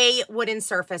not a wooden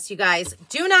surface, you guys.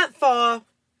 Do not fall.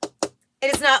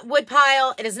 It is not wood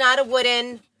pile. It is not a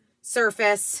wooden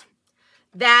surface.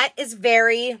 That is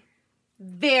very,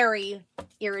 very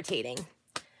irritating.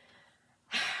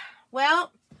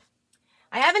 Well,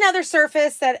 I have another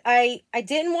surface that I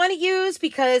didn't want to use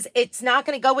because it's not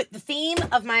going to go with the theme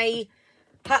of my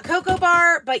hot cocoa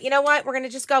bar, but you know what? We're going to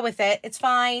just go with it. It's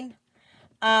fine.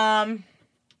 And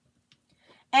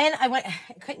I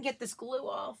couldn't get this glue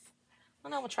off. Oh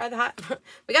no, we'll try the hot.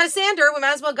 We got a sander. We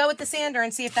might as well go with the sander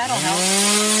and see if that'll help.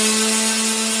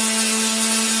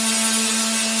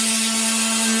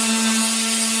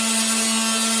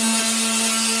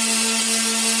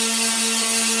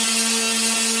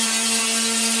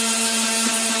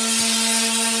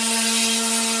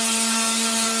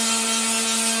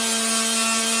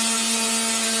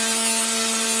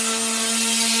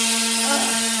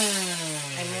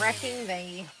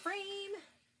 The frame,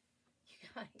 you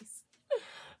guys.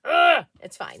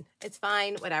 It's fine. It's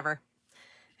fine. Whatever.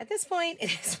 At this point,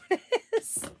 it is what it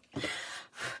is.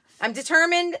 I'm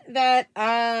determined that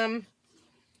I'm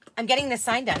getting this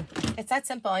sign done. It's that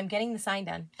simple. I'm getting the sign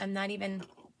done. I'm not even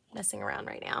messing around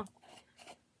right now.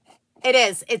 It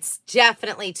is. It's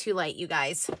definitely too late, you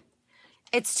guys.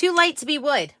 It's too late to be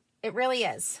wood. It really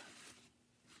is.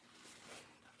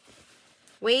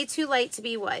 Way too late to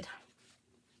be wood.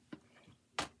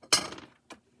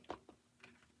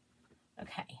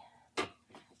 Okay,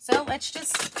 so let's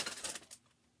just,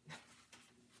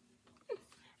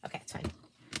 okay, it's fine.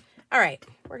 All right,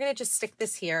 we're going to just stick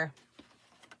this here.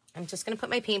 I'm just going to put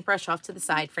my paintbrush off to the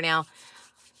side for now.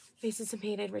 Faces and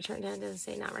painted, return down, doesn't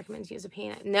say not recommend to use a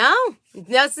paint. No, it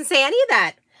doesn't say any of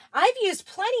that. I've used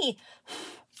plenty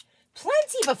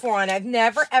before, and I've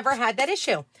never, ever had that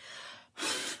issue.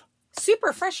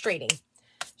 Super frustrating.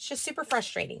 It's just super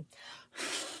frustrating.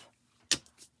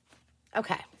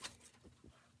 Okay.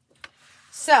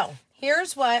 So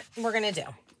here's what we're going to do.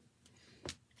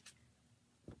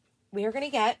 We are going to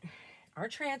get our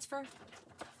transfer.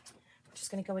 We're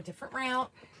just going to go a different route.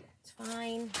 It's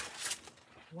fine.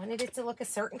 I wanted it to look a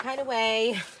certain kind of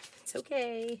way. It's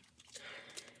okay.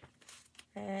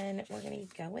 And we're going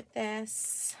to go with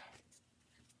this.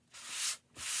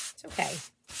 It's okay.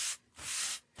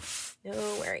 No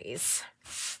worries.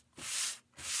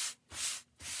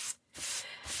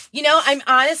 You know,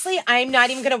 I'm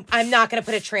not gonna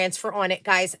put a transfer on it,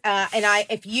 guys.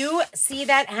 If you see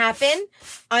that happen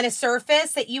on a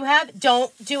surface that you have,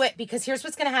 don't do it, because here's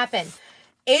what's gonna happen.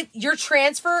 Your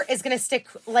transfer is gonna stick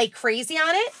like crazy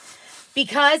on it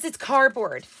because it's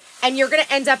cardboard, and you're gonna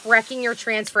end up wrecking your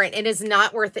transfer, and it is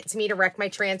not worth it to me to wreck my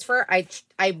transfer. I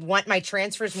want my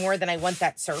transfers more than I want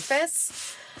that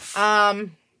surface. Like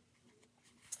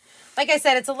I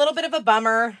said, it's a little bit of a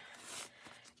bummer.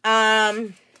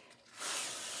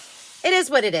 It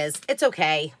is what it is. It's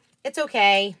okay. It's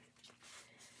okay.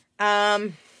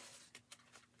 I'm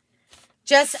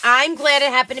glad it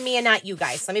happened to me and not you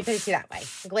guys. Let me put it to you that way.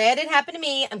 I'm glad it happened to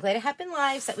me. I'm glad it happened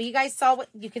live so that way you guys saw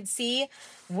you could see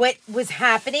what was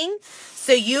happening.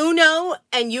 So you know,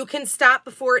 and you can stop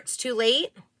before it's too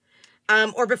late.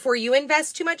 Or before you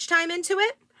invest too much time into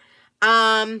it.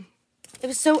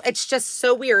 It's just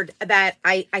so weird that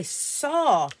I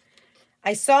saw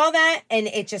that, and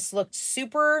it just looked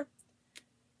super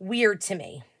weird to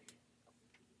me.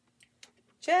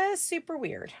 Just super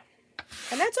weird.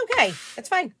 And that's okay. It's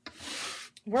fine.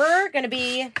 We're going to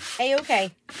be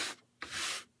A-okay.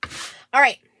 All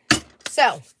right.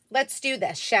 So let's do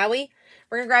this, shall we?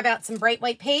 We're going to grab out some bright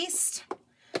white paste.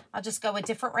 I'll just go a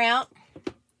different route.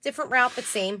 Different route, but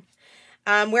same.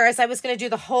 Whereas I was going to do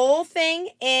the whole thing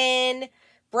in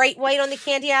bright white on the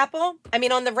candy apple.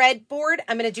 On the red board.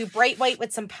 I'm going to do bright white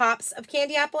with some pops of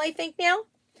candy apple, I think, now.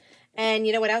 And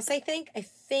you know what else I think? I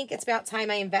think it's about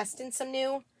time I invest in some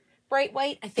new bright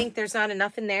white. I think there's not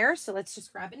enough in there, so let's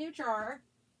just grab a new jar.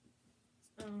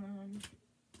 I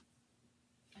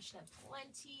should have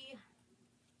plenty.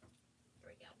 There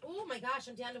we go. Oh my gosh,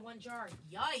 I'm down to one jar.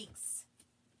 Yikes.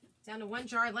 Down to one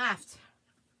jar left.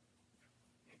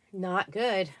 Not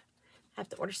good. I have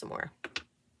to order some more.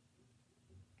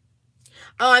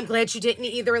 Oh, I'm glad you didn't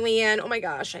either, Leanne. Oh my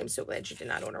gosh, I'm so glad you did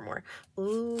not order more.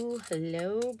 Ooh,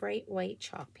 hello, bright white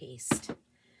chalk paste.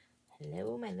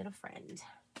 Hello, my little friend.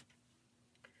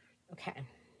 Okay.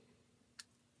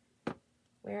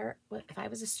 If I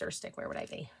was a stir stick, where would I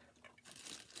be?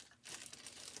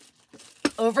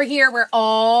 Over here where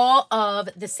all of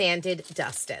the sanded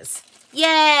dust is.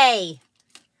 Yay!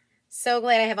 So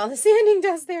glad I have all the sanding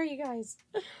dust there, you guys.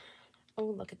 Oh,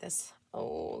 look at this.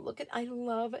 Oh, I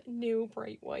love new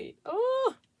bright white.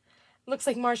 Oh, looks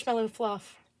like marshmallow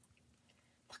fluff.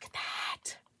 Look at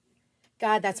that.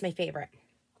 God, that's my favorite.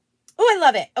 Oh, I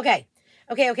love it. Okay.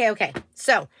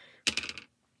 So,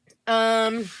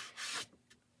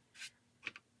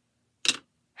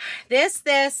 this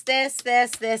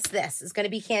is going to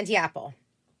be candy apple.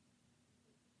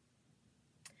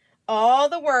 All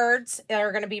the words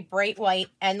are going to be bright white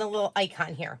and the little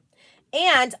icon here.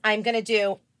 And I'm going to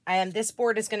do, this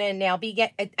board is going to now be,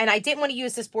 and I didn't want to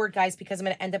use this board, guys, because I'm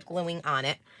going to end up gluing on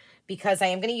it, because I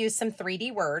am going to use some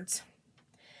 3D words.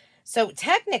 So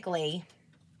technically,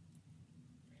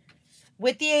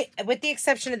 with the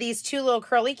exception of these two little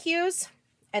curly cues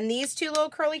and these two little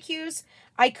curly cues,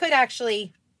 I could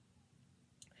actually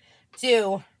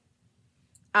do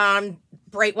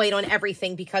bright white on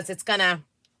everything, because it's going to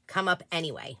come up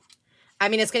anyway.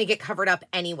 It's going to get covered up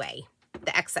anyway,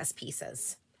 the excess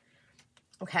pieces.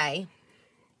 Okay.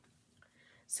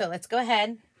 So let's go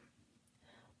ahead.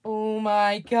 Oh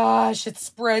my gosh, it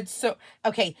spreads so...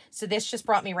 Okay, so this just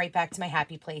brought me right back to my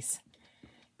happy place.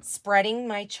 Spreading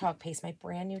my chalk paste, my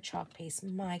brand new chalk paste.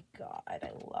 My God,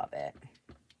 I love it.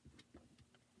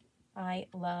 I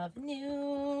love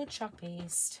new chalk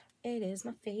paste. It is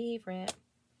my favorite.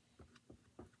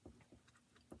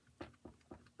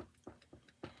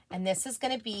 And this is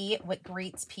going to be what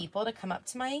greets people to come up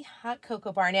to my hot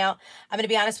cocoa bar. Now, I'm going to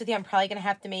be honest with you. I'm probably going to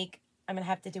have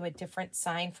to do a different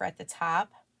sign for at the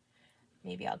top.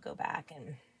 Maybe I'll go back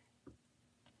and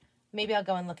maybe I'll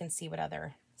go and look and see what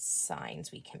other signs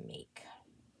we can make.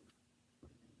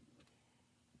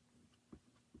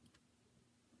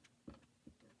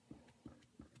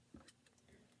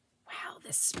 Wow,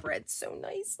 this spreads so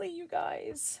nicely, you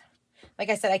guys. Like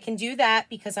I said, I can do that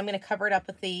because I'm going to cover it up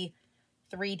with the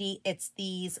 3D. It's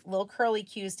these little curly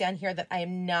cues down here that I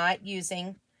am not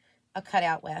using a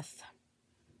cutout with.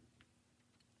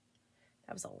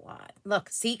 That was a lot. Look,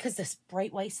 see, because this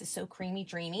bright white is so creamy,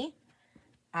 dreamy.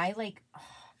 I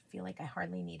feel like I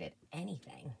hardly needed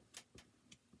anything.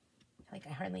 I feel like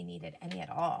I hardly needed any at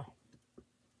all.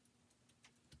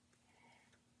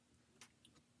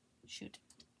 Shoot.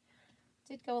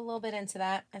 Did go a little bit into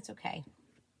that. That's okay.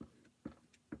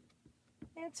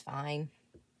 It's fine.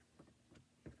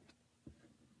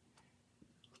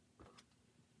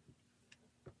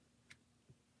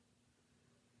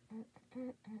 I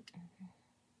want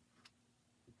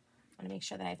to make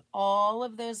sure that I have all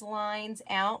of those lines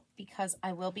out because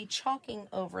I will be chalking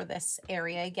over this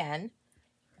area again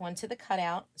onto the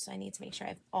cutout. So I need to make sure I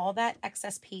have all that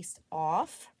excess paste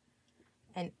off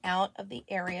and out of the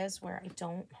areas where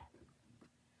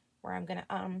I'm going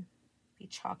to be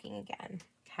chalking again.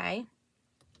 Okay.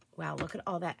 Wow, look at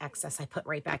all that excess I put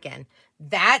right back in.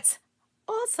 That's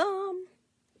awesome.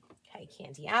 Okay,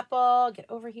 candy apple, get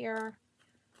over here.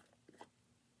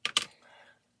 I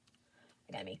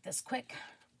gotta make this quick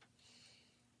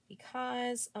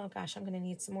because, oh gosh, I'm gonna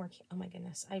need some more. Oh my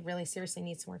goodness, I really seriously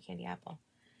need some more candy apple.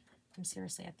 I'm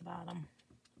seriously at the bottom.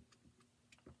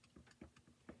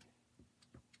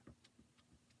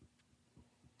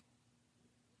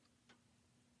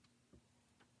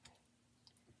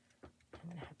 I'm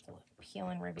gonna have to peel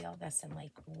and reveal this in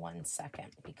like 1 second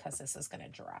because this is gonna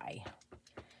dry.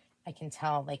 I can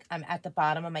tell like I'm at the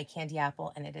bottom of my candy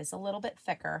apple and it is a little bit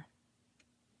thicker.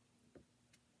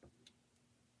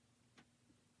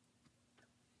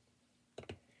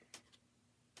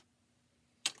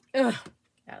 Ugh,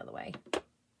 get out of the way.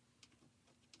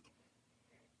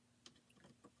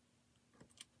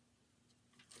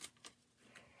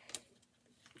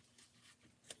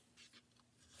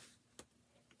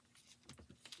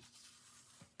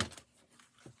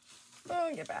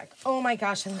 Oh, get back. Oh my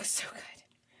gosh, it looks so good.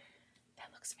 That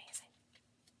looks amazing.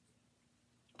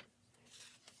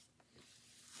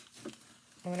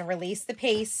 I'm going to release the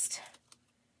paste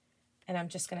and I'm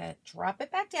just going to drop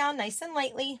it back down nice and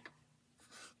lightly.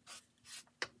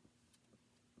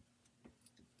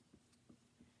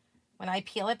 When I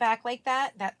peel it back like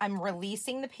that, I'm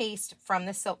releasing the paste from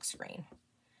the silk screen.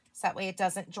 So that way it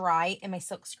doesn't dry in my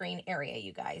silk screen area,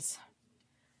 you guys.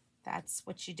 That's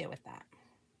what you do with that.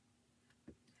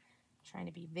 Trying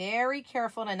to be very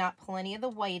careful to not pull any of the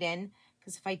white in,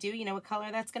 because if I do, you know what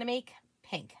color that's going to make?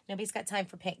 Pink. Nobody's got time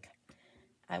for pink.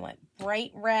 I want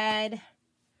bright red.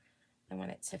 I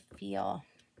want it to feel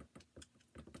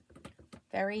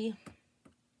very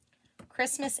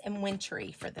Christmas and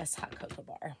wintry for this hot cocoa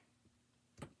bar.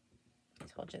 I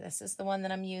told you this is the one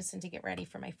that I'm using to get ready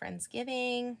for my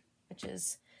Friendsgiving, which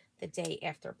is the day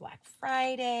after Black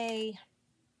Friday.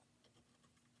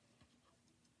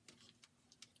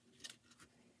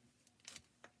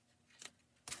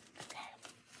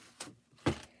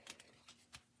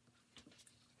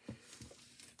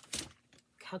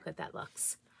 How good that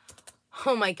looks.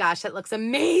 Oh my gosh, that looks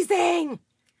amazing.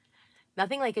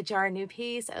 Nothing like a jar of new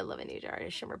piece. I love a new jar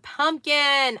of shimmer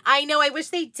pumpkin. I know, I wish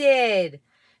they did.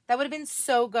 That would have been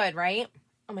so good, right?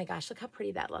 Oh my gosh, look how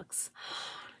pretty that looks.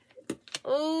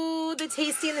 Oh, the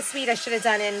tasty and the sweet I should have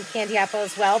done in candy apple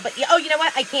as well. But yeah, oh, you know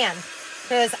what? I can,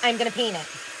 because I'm going to paint it.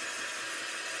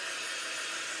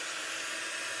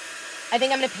 I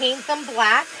think I'm going to paint them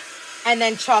black and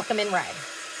then chalk them in red.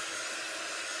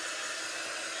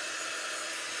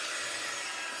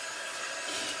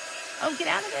 Oh, get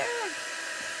out of there.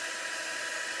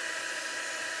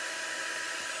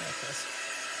 There it goes.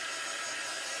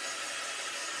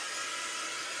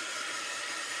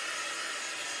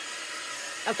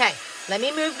 Okay, let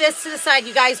me move this to the side.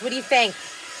 You guys, what do you think?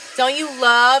 Don't you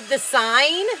love the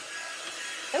sign?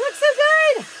 It looks so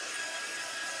good.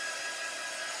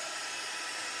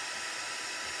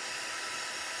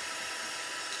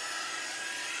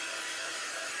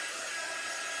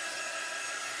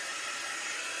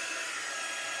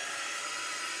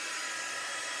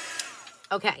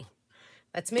 Okay,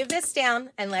 let's move this down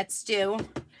and let's do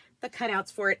the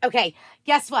cutouts for it. Okay,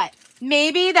 guess what?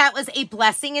 Maybe that was a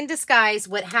blessing in disguise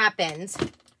what happened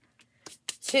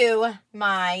to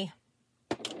my,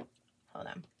 hold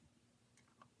on,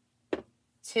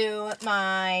 to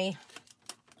my,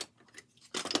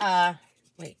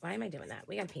 wait, why am I doing that?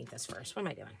 We gotta paint this first. What am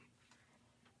I doing?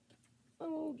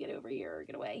 Oh, get over here,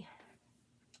 get away.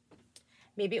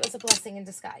 Maybe it was a blessing in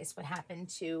disguise what happened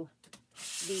to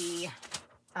the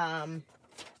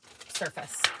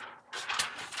surface.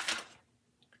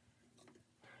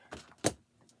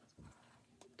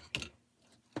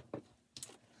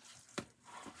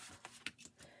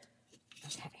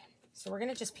 Okay, so we're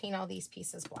going to just paint all these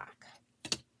pieces black.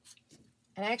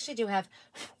 And I actually do have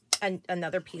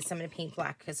another piece I'm going to paint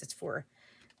black because it's for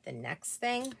the next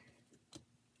thing.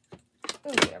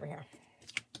 Ooh, get over here.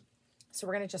 So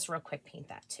we're going to just real quick paint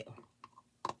that too.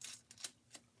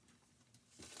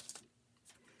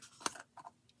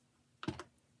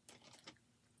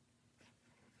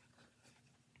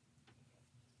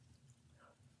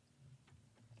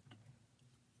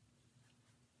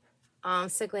 Oh, I'm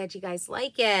so glad you guys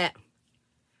like it.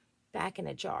 Back in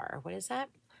a jar. What is that?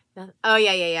 Oh,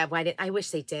 yeah. Why did I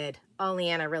wish they did. Oh,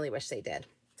 Leanne, I really wish they did.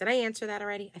 Did I answer that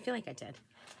already? I feel like I did.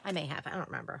 I may have. I don't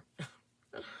remember.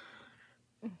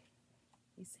 Let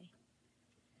me see.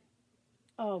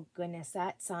 Oh, goodness.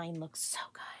 That sign looks so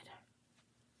good.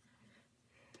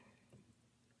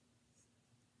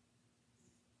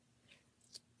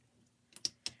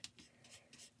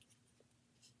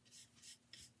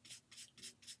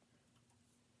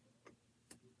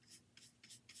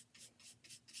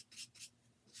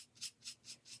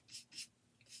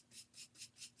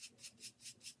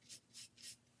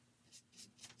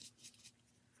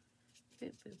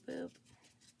 Boop, boop, boop.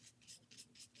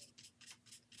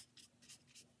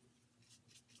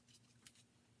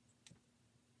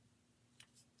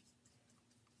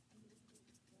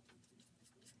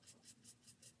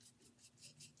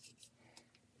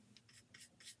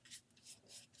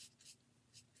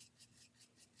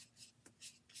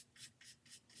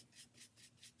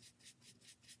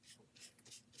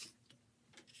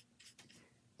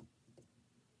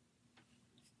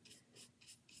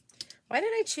 Why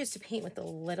did I choose to paint with the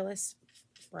littlest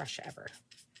brush ever?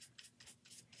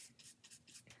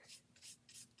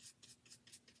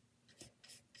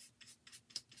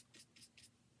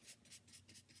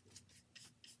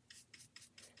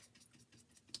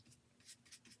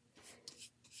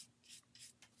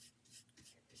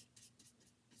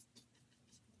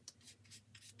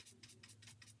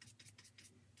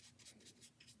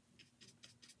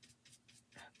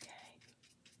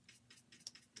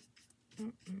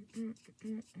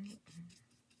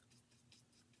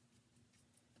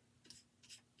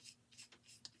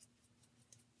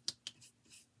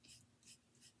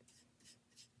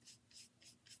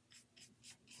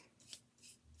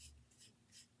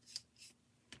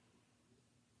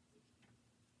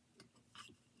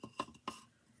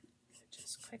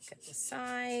 Just quick at the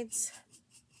sides.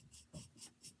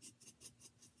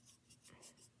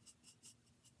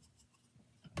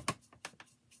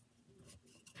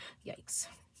 Yikes.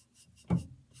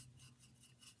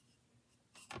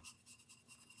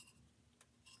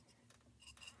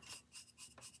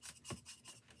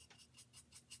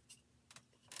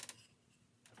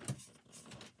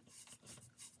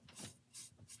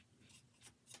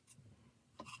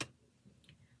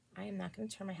 I am not going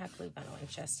to turn my hot glue gun on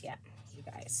just yet, you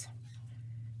guys,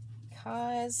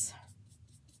 because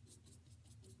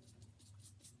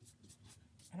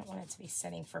I don't want it to be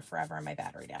sitting for forever and my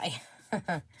battery die.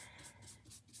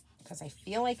 Because I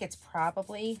feel like it's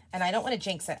probably, and I don't want to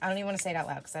jinx it. I don't even want to say it out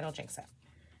loud because I don't jinx it.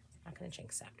 I'm not going to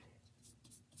jinx it.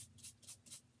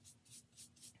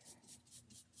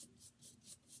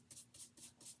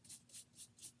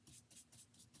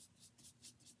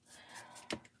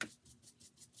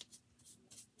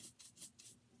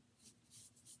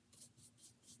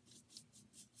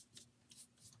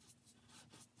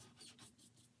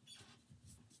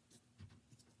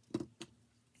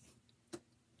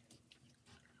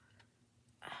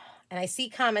 And I see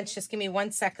comments, just give me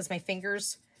one sec because my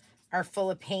fingers are full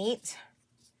of paint.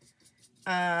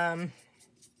 So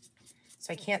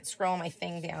I can't scroll my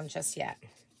thing down just yet.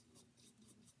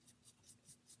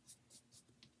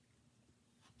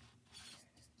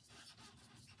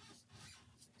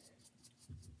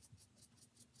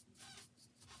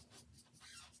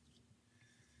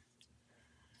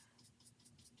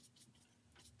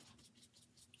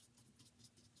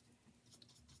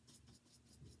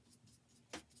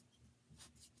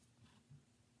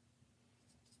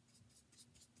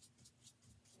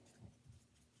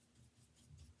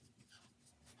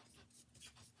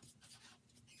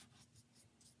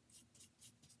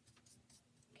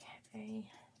 Okay.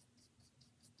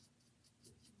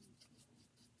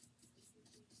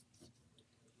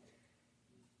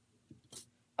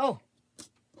 Oh,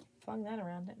 flung that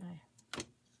around, didn't I?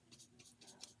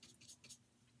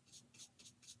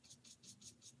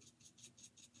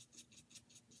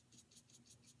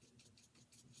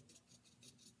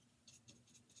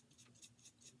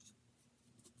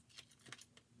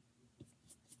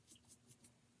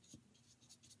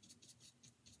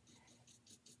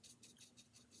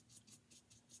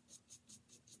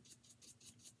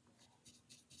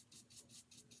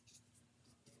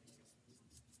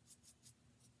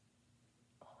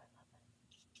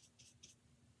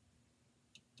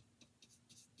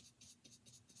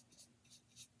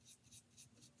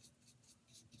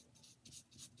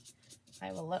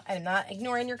 I will look. I'm not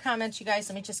ignoring your comments, you guys.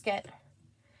 Let me just get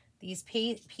these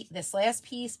this last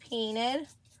piece painted,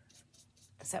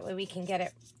 so that way we can get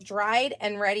it dried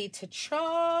and ready to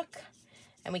chalk,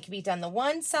 and we can be done the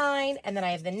one sign, and then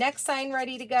I have the next sign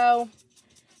ready to go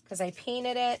because I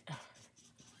painted it,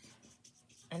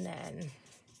 and then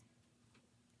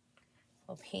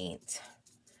we'll paint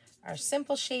our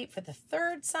simple shape for the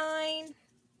third sign.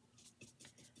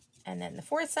 And then the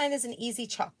fourth sign is an easy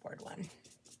chalkboard one.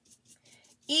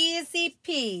 Easy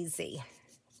peasy.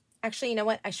 Actually, you know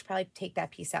what? I should probably take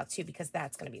that piece out too because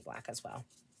that's going to be black as well.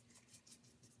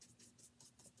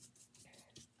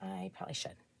 I probably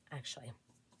should, actually.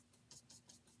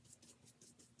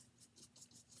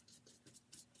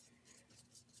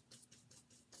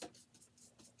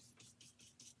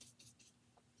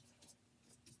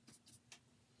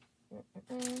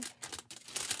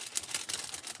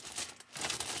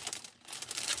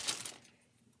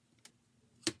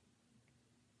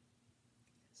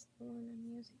 The one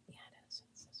I'm using? Yeah, it is.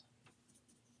 It's this one.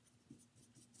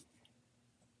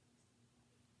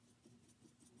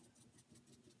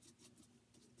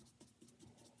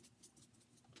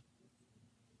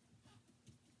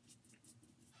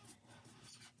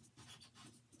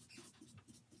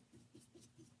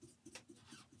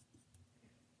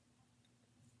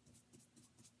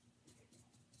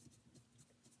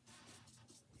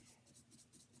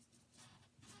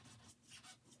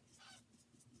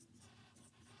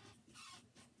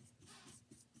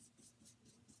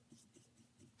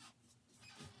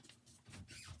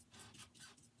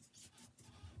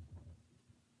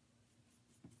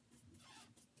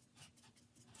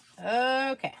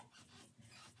 Okay.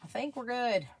 I think we're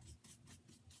good.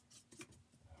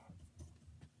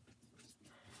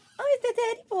 Oh, it's the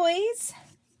Eddie boys.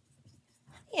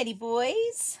 Hi, Eddie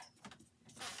boys.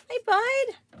 Hi,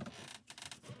 bud.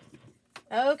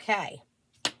 Okay.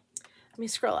 Let me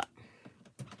scroll up.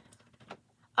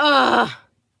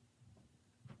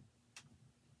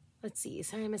 Let's see.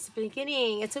 Sorry, I missed the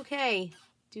beginning. It's okay.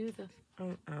 Do the...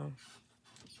 Oh.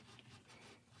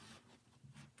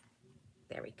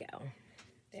 There we go.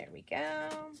 There we go.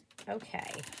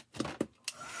 Okay.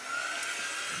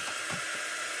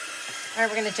 All right,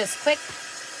 we're going to just quick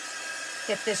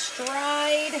get this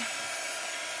dried.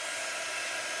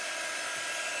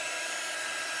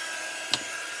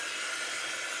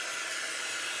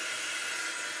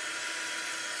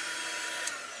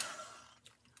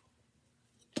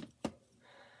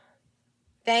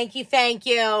 Thank you, thank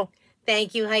you.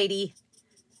 Thank you, Heidi.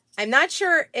 I'm not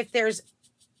sure if there's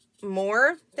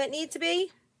more that need to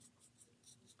be.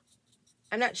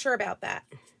 I'm not sure about that.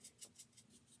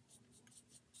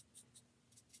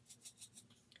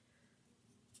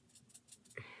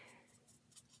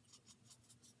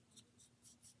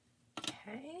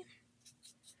 Okay.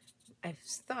 I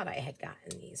thought I had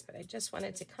gotten these, but I just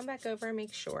wanted to come back over and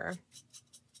make sure.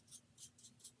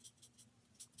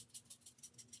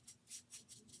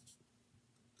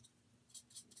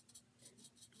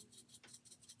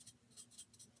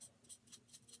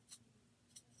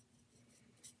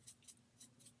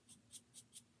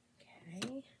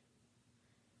 Okay.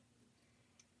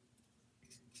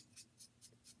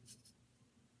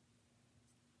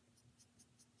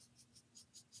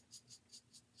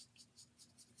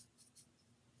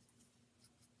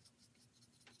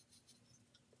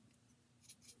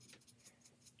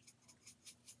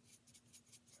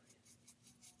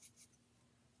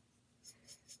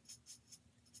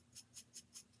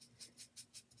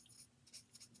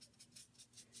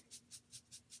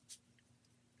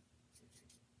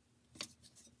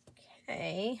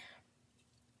 Okay.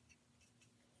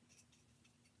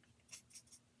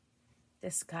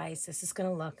 This, guys, this is going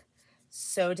to look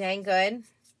so dang good.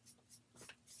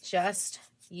 Just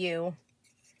you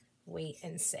wait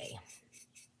and see.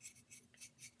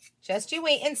 Just you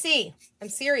wait and see. I'm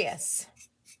serious.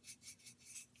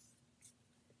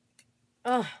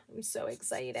 Oh, I'm so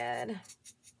excited.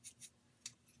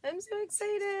 I'm so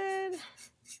excited.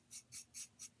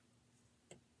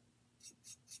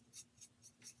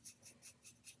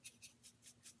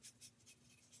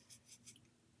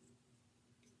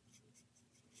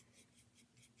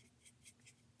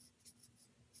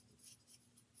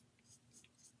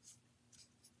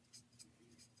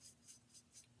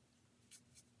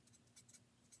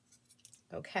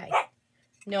 Okay.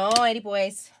 No, Eddie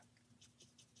boys.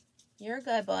 You're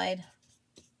good, bud.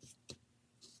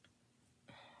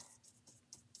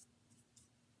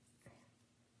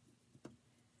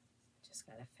 Just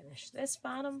got to finish this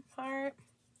bottom part.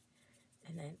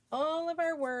 And then all of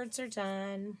our words are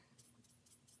done.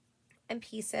 And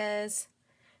pieces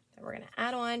that we're going to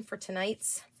add on for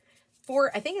tonight's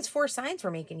I think it's 4 signs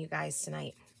we're making, you guys,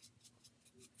 tonight.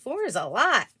 4 is a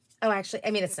lot. Oh, actually, I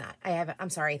mean, it's not.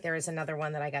 I'm sorry. There is another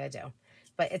one that I got to do.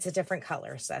 But it's a different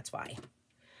color, so that's why.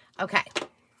 Okay.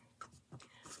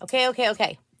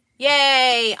 Okay.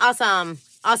 Yay. Awesome.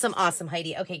 Awesome,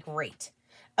 Heidi. Okay, great.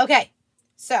 Okay.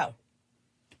 So,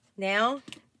 now,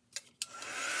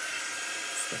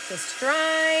 let's get this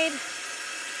dried.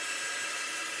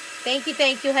 Thank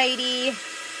you, Heidi.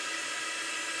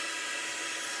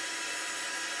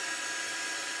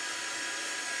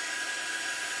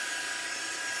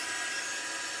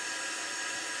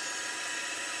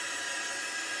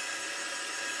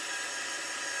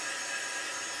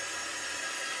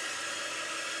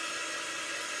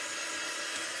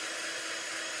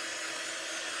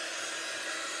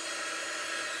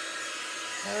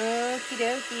 Okie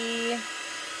dokie.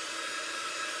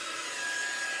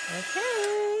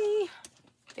 Okay.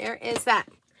 There is that.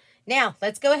 Now,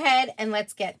 let's go ahead and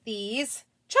let's get these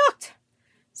chalked.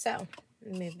 So,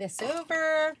 move this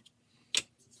over.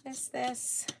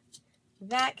 This.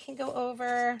 That can go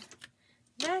over.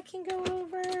 That can go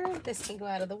over. This can go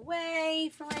out of the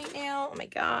way for right now. Oh my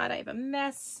God, I have a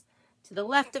mess to the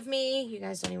left of me. You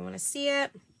guys don't even want to see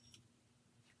it.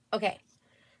 Okay,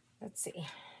 let's see.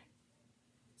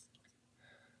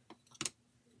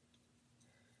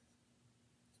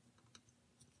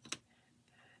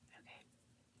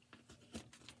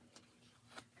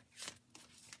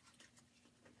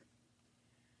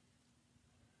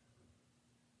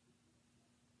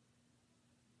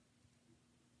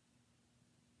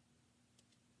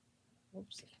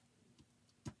 Oopsie.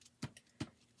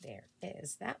 There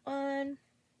is that one.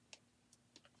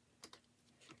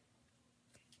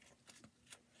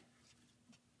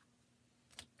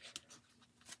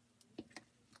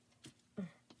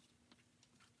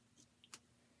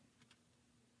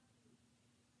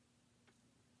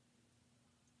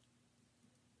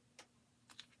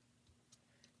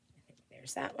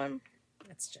 There's that one.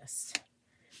 Let's just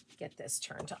get this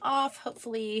turned off.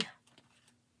 Hopefully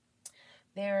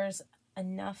there's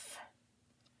enough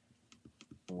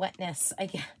wetness. I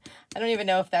don't even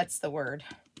know if that's the word.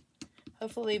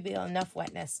 Hopefully there'll be enough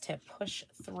wetness to push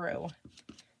through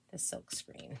the silk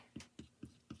screen.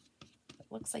 It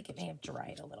looks like it may have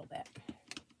dried a little bit.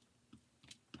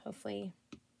 Hopefully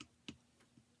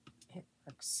it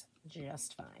works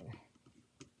just fine.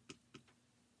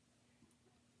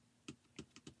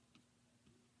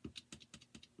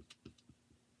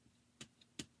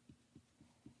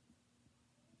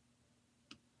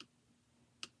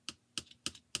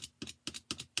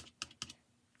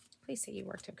 Please say you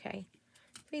worked okay.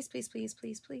 Please, please, please,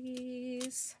 please,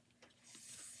 please.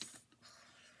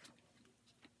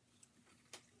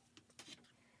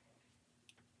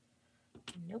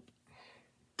 Nope.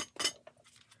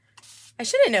 I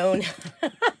should have known.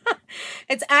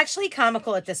 It's actually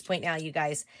comical at this point now, you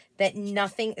guys, that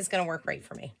nothing is going to work right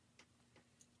for me.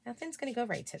 Nothing's going to go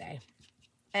right today.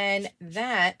 And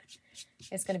that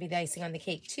is going to be the icing on the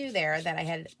cake too there, that I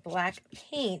had black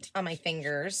paint on my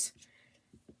fingers.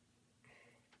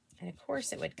 And of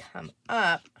course it would come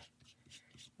up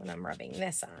when I'm rubbing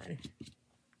this on.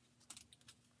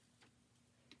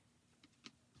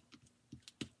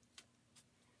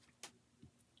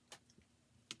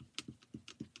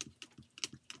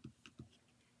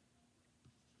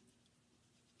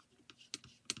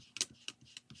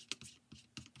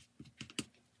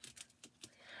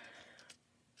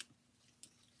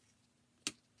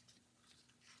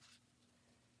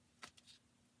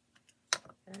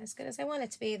 Not as good as I want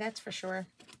it to be, that's for sure.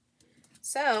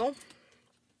 So,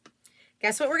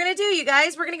 guess what we're going to do, you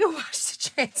guys? We're going to go wash the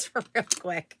transfer real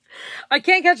quick. I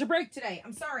can't catch a break today.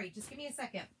 I'm sorry. Just give me a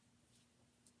second.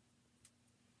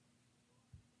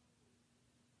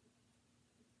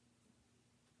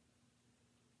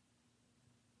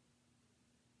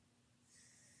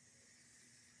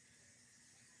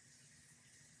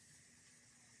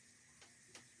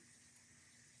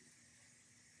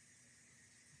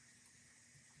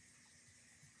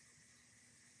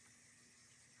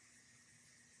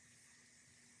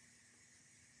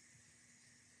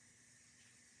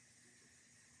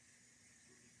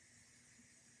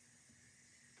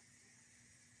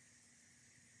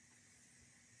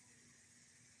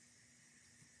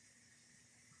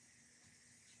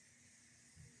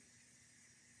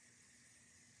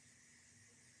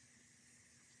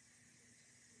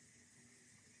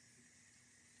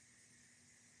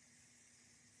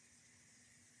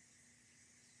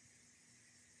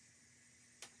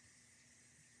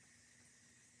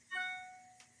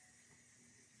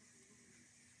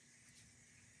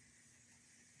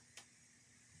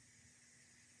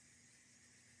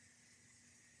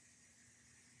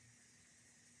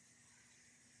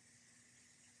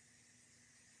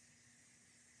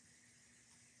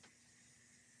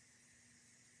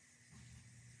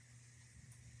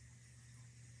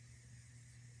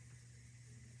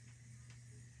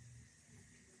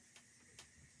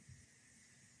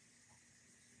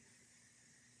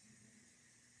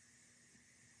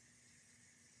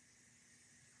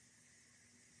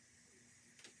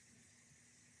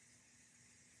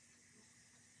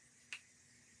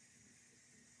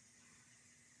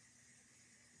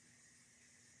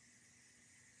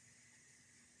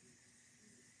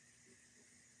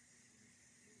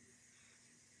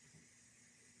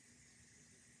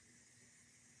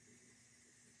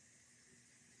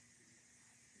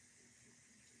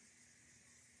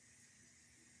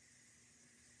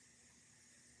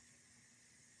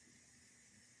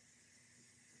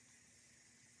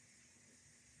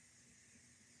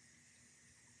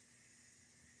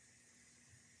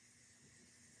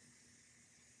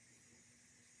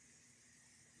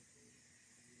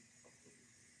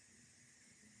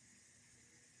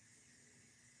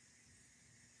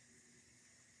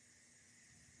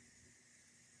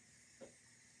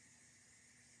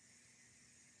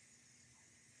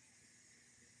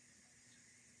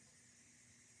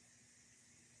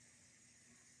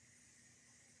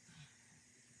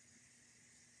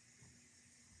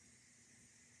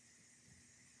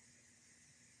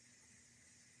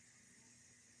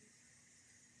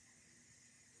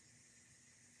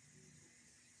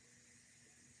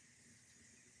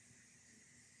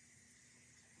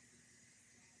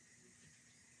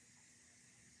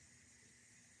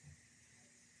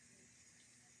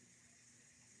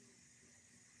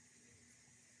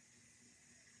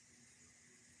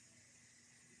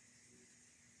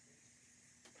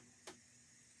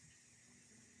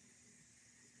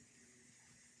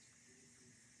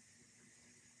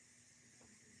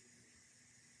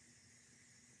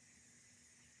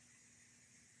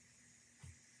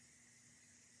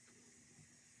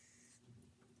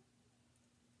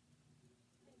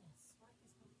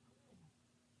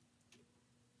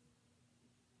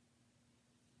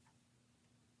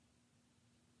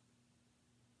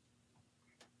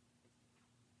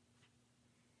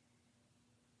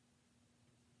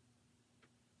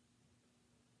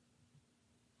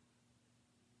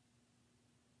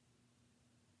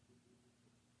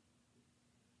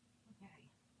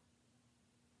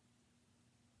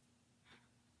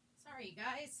 Sorry, you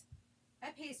guys.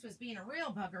 That paste was being a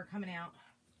real bugger coming out.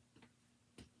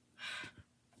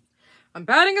 I'm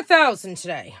batting 1,000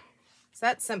 today. It's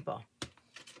that simple.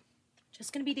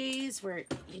 Just going to be days where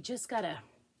you just got to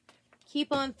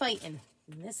keep on fighting.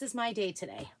 And this is my day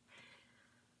today.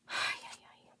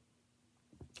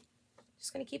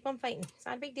 Just going to keep on fighting. It's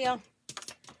not a big deal.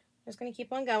 Just going to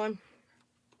keep on going.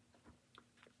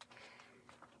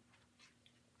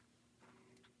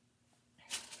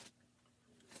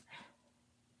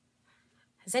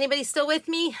 Is anybody still with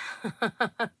me?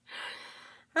 I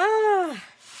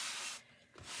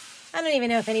don't even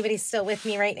know if anybody's still with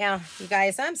me right now, you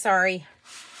guys. I'm sorry.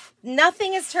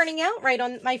 Nothing is turning out right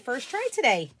on my first try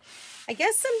today. I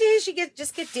guess some days you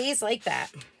just get days like that,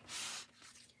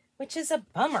 which is a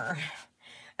bummer.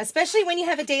 Especially when you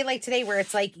have a day like today where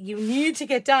it's like you need to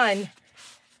get done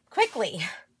quickly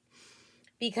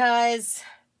because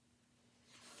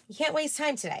you can't waste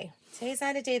time today. Today's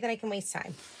not a day that I can waste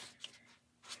time.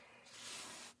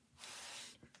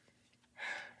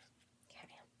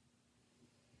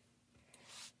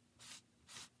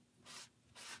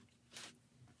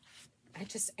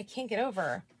 I can't get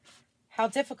over how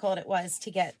difficult it was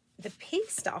to get the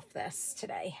paste off this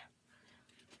today.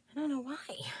 I don't know why.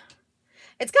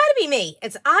 It's got to be me.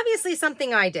 It's obviously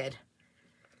something I did.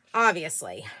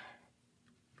 Obviously.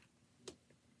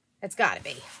 It's got to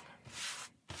be.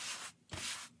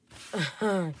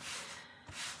 I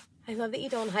love that you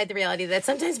don't hide the reality that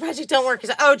sometimes projects don't work.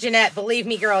 Oh, Jeanette, believe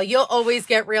me, girl, you'll always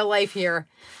get real life here.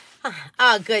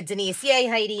 Oh, good, Denise. Yay,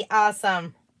 Heidi.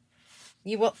 Awesome.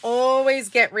 You will always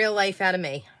get real life out of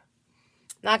me.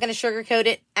 Not going to sugarcoat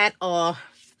it at all.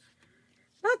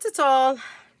 Not at all.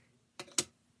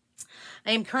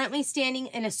 I am currently standing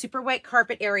in a super wet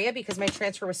carpet area because my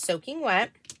transfer was soaking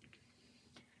wet.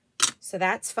 So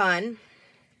that's fun.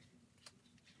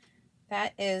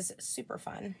 That is super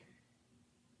fun.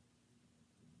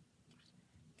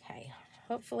 Okay.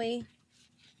 Hopefully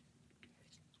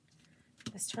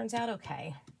this turns out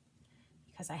okay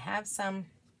because I have some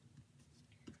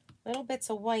little bits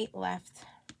of white left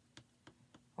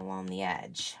along the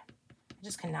edge. I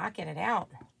just cannot get it out.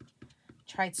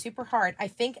 Tried super hard. I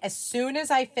think as soon as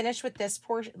I finish with this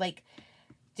portion, like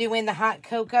doing the hot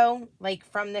cocoa, like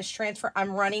from this transfer,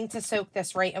 I'm running to soak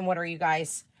this right in water, you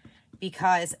guys,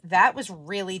 because that was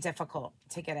really difficult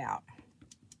to get out.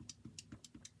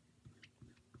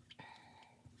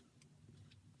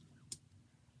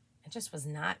 It just was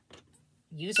not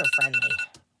user-friendly.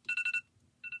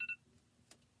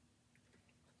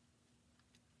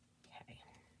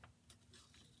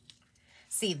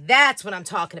 See, that's what I'm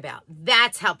talking about.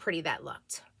 That's how pretty that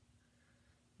looked.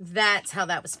 That's how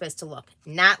that was supposed to look.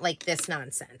 Not like this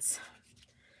nonsense.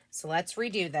 So let's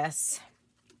redo this.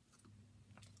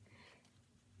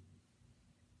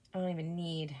 I don't even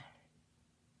need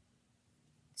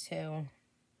to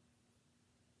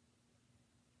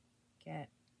get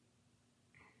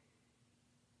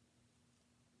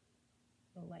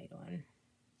the light on.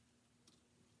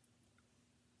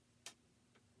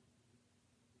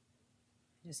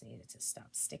 I just need it to stop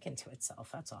sticking to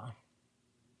itself, that's all.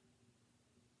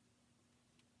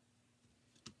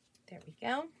 There we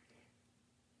go.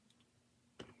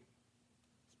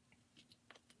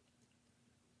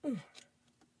 Ooh.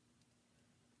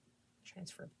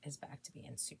 Transfer is back to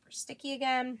being super sticky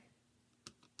again.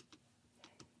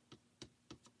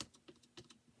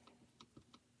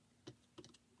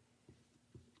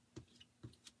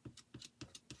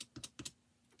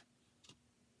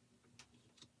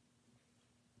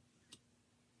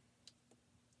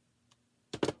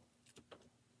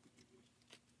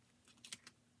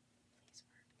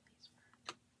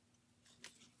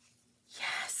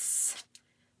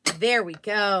 There we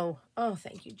go. Oh,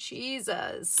 thank you,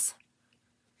 Jesus.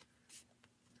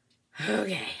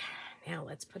 Okay, now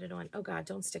let's put it on. Oh, God,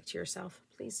 don't stick to yourself.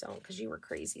 Please don't, because you were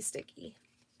crazy sticky.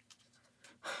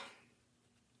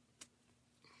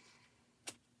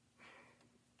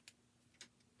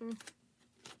 There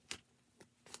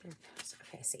it goes.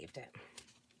 Okay, I saved it.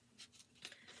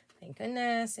 Thank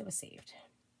goodness it was saved.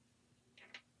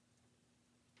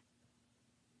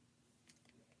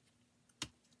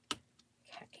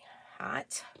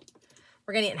 Hot.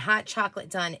 We're going to get hot chocolate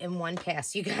done in one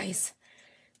pass, you guys,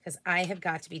 because I have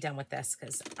got to be done with this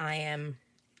because I've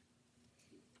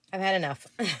had enough.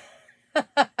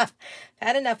 I've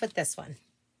had enough with this one.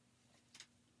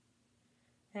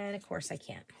 And of course I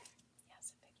can't.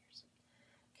 Yes, it figures.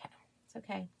 Okay, it's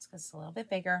okay. It's because it's a little bit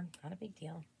bigger. Not a big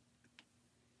deal.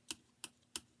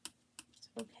 It's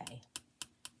okay.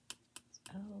 It's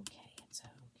okay. It's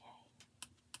okay.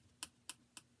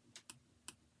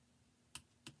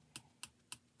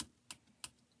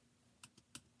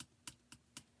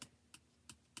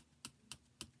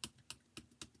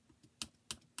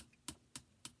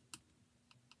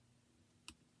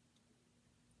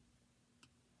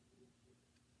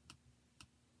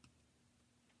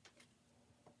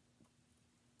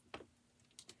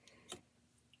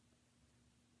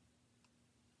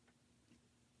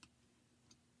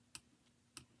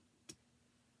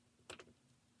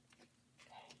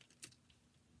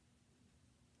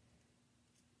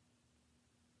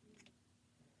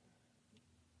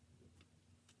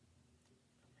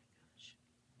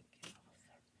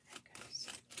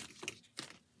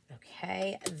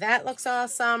 Okay, that looks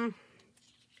awesome.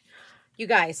 You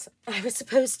guys, I was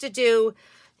supposed to do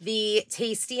the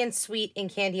tasty and sweet in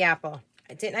candy apple.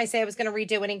 Didn't I say I was going to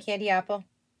redo it in candy apple?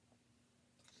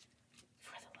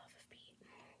 For the love of Pete.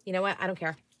 You know what? I don't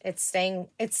care. It's staying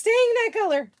that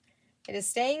color. It is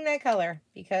staying that color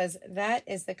because that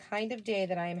is the kind of day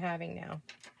that I am having now.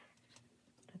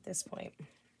 At this point.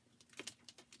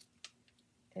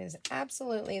 It is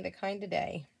absolutely the kind of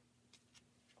day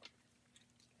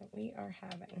that we are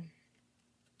having.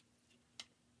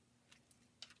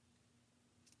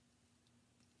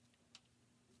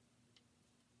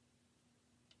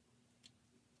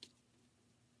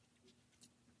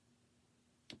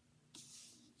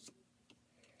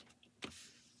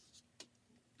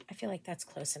 I feel like that's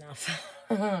close enough.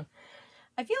 I feel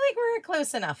like we're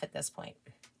close enough at this point.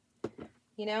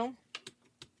 You know?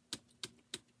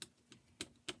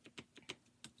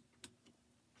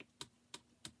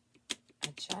 I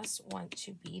just want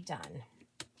to be done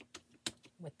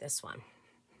with this one.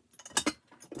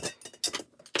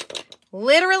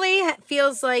 Literally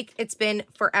feels like it's been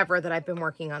forever that I've been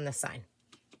working on this sign.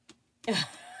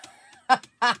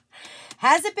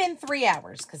 Has it been 3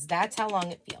 hours? Because that's how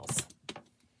long it feels.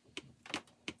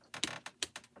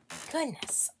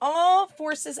 Goodness, all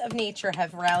forces of nature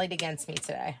have rallied against me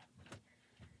today.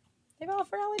 They've all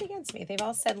rallied against me. They've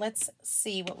all said, let's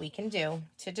see what we can do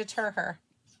to deter her.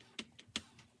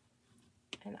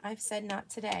 And I've said, not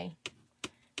today.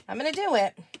 I'm going to do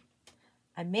it.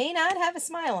 I may not have a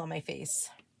smile on my face.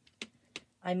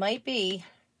 I might be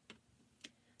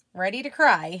ready to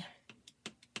cry,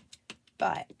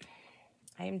 but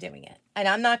I am doing it. And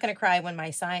I'm not going to cry when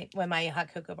my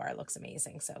hot cocoa bar looks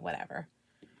amazing, so whatever.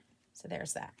 So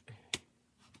there's that.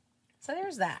 So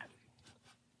there's that.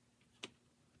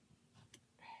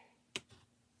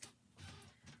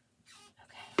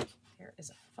 Okay, here is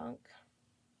a funk.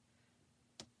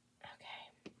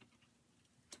 Okay.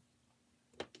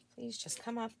 Please just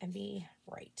come up and be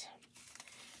right.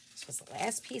 This was the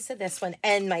last piece of this one.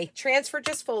 And my transfer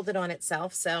just folded on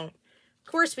itself. So, of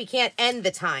course, we can't end the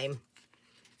time.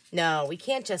 No, we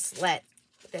can't just let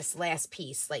this last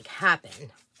piece, like,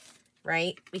 happen.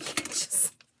 Right? We can't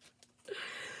just...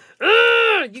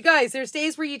 You guys, there's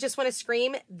days where you just want to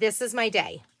scream. This is my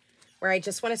day where I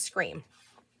just want to scream.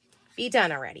 Be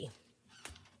done already.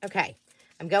 Okay.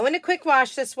 I'm going to quick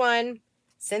wash this one.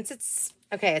 Since it's...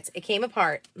 Okay, it came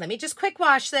apart. Let me just quick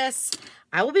wash this.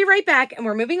 I will be right back, and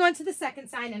we're moving on to the second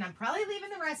sign, and I'm probably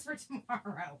leaving the rest for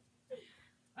tomorrow.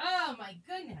 Oh, my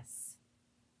goodness.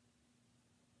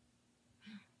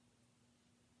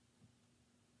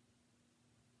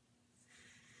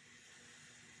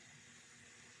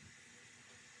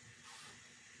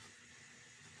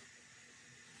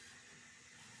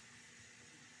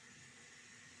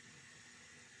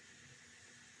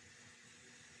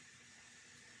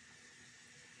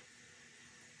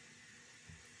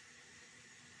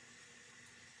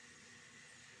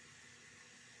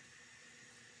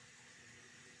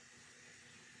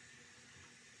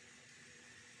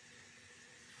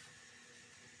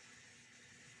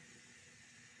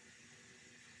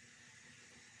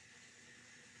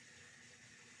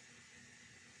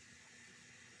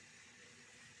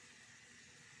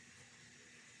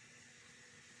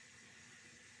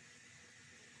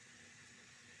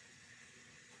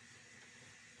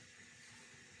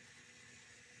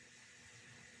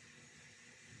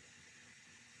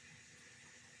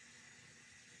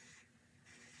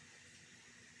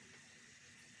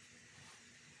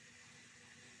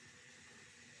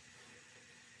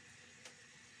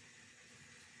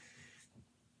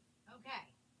 Okay.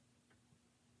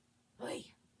 Oy,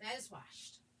 that is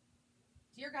washed.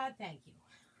 Dear God, thank you.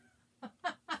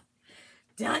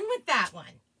 Done with that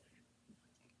one.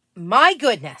 My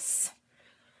goodness.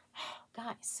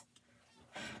 Guys,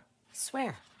 I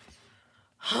swear.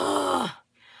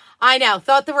 I know.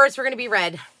 Thought the words were going to be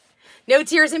read. No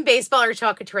tears in baseball or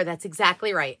chocolate tour. That's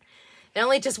exactly right. And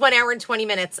only just 1 hour and 20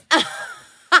 minutes. 1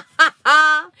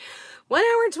 hour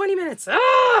and 20 minutes.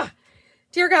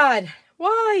 Dear God.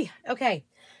 Why? Okay.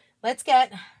 Let's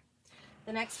get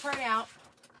the next part out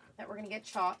that we're going to get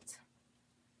chalked.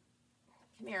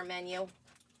 Come here, menu.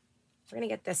 We're going to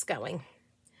get this going.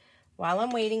 While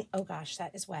I'm waiting. Oh, gosh,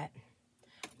 that is wet.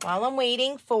 While I'm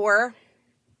waiting for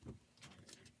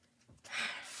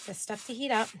this stuff to heat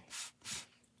up.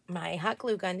 My hot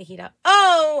glue gun to heat up.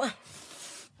 Oh!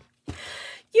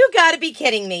 You got to be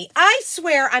kidding me. I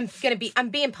swear I'm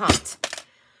being pumped.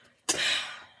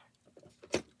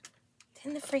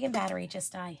 Didn't the friggin' battery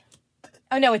just die?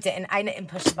 Oh, no, it didn't. I didn't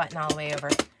push the button all the way over.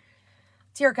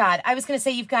 Dear God, I was going to say,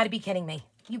 you've got to be kidding me.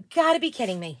 You've got to be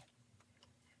kidding me.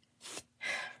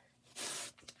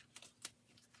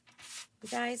 You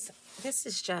guys, this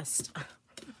is just...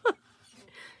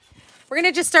 We're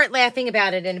going to just start laughing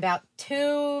about it in about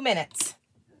 2 minutes.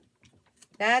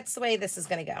 That's the way this is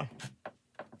going to go.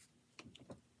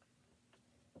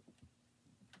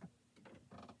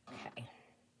 Okay.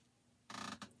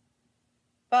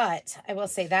 But I will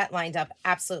say that lined up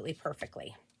absolutely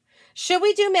perfectly. Should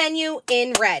we do menu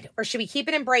in red or should we keep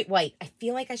it in bright white? I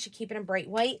feel like I should keep it in bright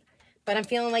white, but I'm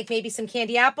feeling like maybe some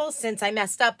candy apple since I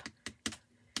messed up.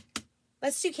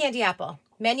 Let's do candy apple.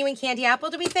 Menu and candy apple,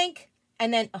 do we think?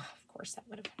 And then, oh, of course, that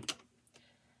would have...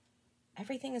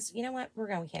 Everything is... You know what? We're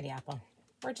going with candy apple.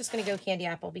 We're just going to go candy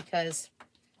apple because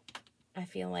I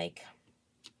feel like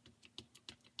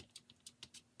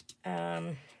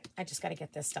I just got to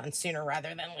get this done sooner rather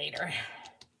than later.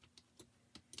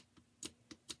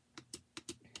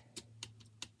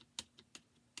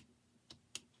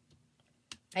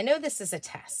 I know this is a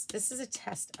test. This is a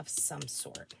test of some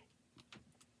sort.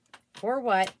 For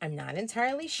what? I'm not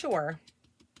entirely sure,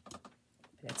 but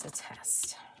it's a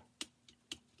test.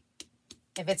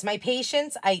 If it's my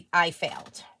patience, I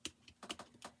failed.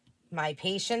 My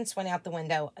patience went out the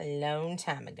window a long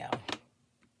time ago.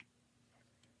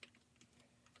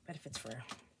 But if it's for,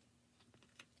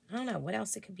 I don't know what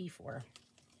else it could be for.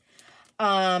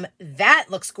 That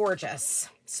looks gorgeous.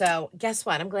 So guess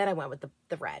what? I'm glad I went with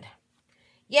the red.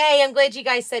 Yay, I'm glad you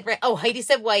guys said red. Oh, Heidi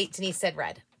said white, Denise said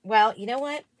red. Well, you know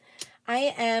what?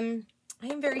 I am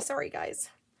very sorry, guys.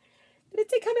 But it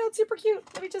did come out super cute.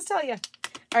 Let me just tell you.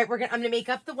 All right, I'm gonna make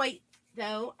up the white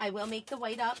though. I will make the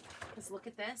white up. Because look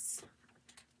at this.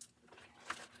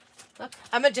 Look,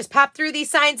 I'm gonna just pop through these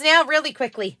signs now really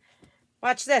quickly.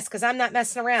 Watch this, because I'm not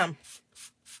messing around.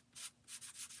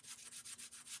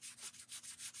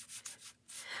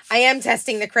 I am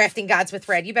testing the crafting gods with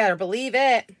red. You better believe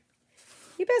it.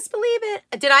 You best believe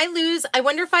it. Did I lose? I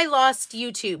wonder if I lost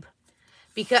YouTube.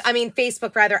 Because, I mean,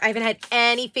 Facebook rather. I haven't had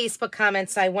any Facebook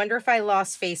comments. So I wonder if I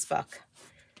lost Facebook.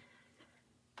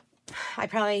 I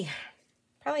probably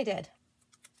did.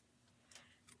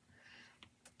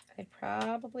 I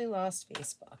probably lost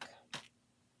Facebook.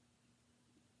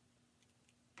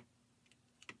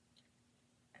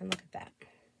 And look at that.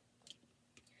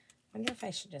 I wonder if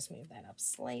I should just move that up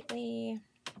slightly.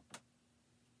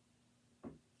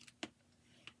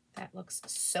 That looks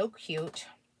so cute.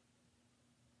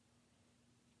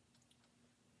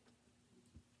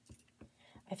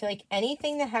 I feel like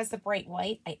anything that has the bright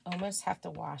white, I almost have to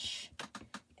wash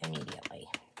immediately.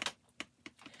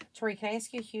 Tori, can I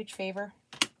ask you a huge favor?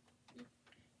 Do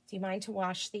you mind to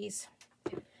wash these?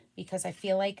 Because I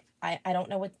feel like I don't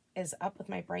know what is up with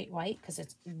my bright white because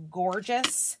it's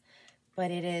gorgeous,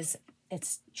 but it's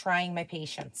trying my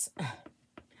patience. Do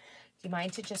you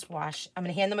mind to just wash? I'm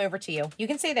going to hand them over to you. You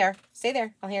can stay there. Stay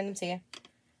there. I'll hand them to you.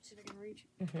 See if I can reach.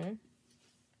 Mm-hmm.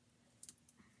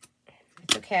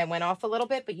 It's okay. I went off a little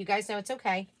bit, but you guys know it's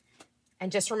okay.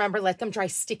 And just remember, let them dry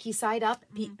sticky side up.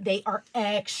 They are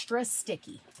extra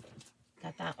sticky.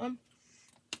 Got that one?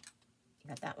 You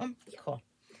got that one? Cool.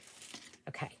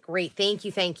 Okay, great. Thank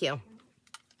you. Thank you.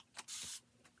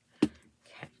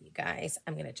 Okay, you guys,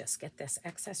 I'm going to just get this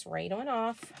excess right on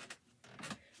off.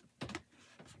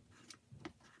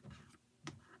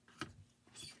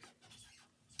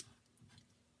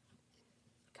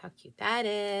 Look how cute that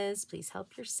is. Please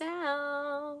help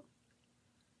yourself.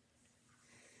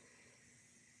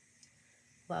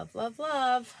 Love, love,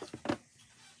 love.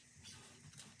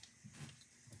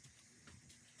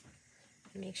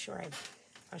 Make sure I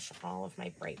push all of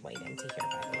my bright white into here,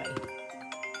 by the way.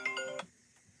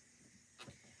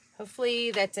 Hopefully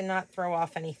that did not throw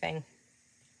off anything.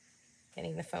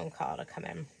 Getting the phone call to come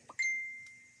in.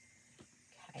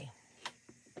 Okay.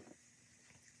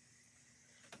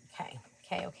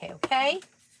 Okay.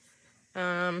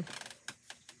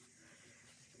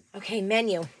 Okay,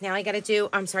 menu. Now I got to do,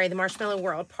 I'm sorry, the Marshmallow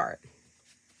World part.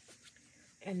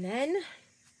 And then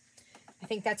I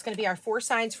think that's going to be our 4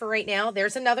 signs for right now.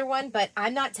 There's another one, but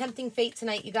I'm not tempting fate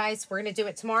tonight, you guys. We're going to do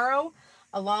it tomorrow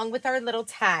along with our little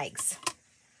tags.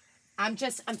 I'm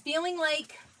feeling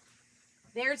like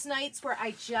there's nights where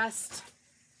I just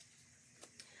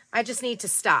need to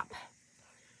stop.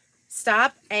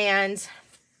 Stop and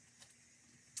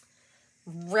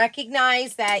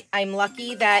recognize that I'm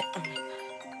lucky that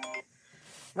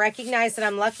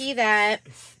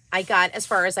I got as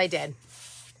far as I did.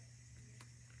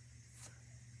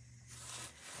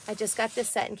 I just got this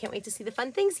set and can't wait to see the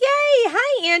fun things. Yay!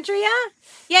 Hi, Andrea.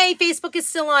 Yay, Facebook is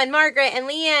still on. Margaret and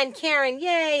Leanne, Karen,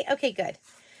 yay. Okay, good.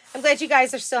 I'm glad you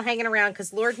guys are still hanging around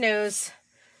because Lord knows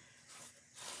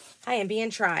I am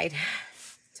being tried.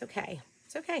 It's okay.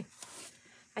 It's okay.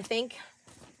 I think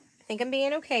I'm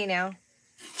being okay now.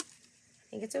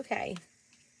 think it's okay.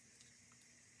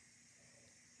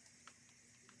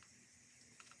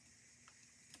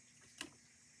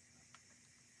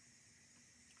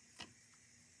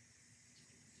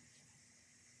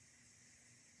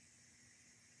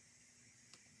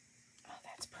 Oh,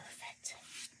 that's perfect.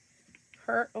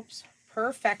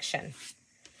 Perfection.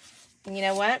 And you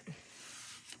know what?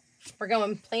 We're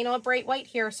going plain old bright white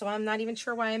here, so I'm not even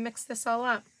sure why I mixed this all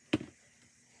up.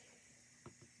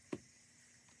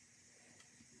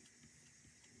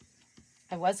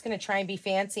 I was going to try and be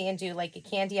fancy and do like a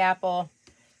candy apple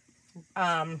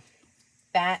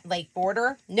that like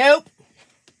border. Nope.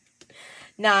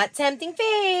 Not tempting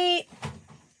fate.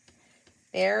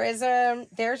 There's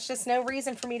just no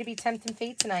reason for me to be tempting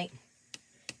fate tonight.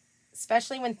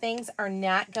 Especially when things are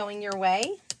not going your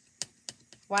way.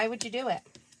 Why would you do it?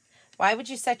 Why would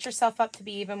you set yourself up to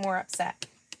be even more upset?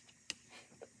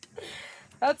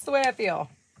 That's the way I feel.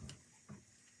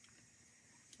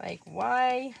 Like,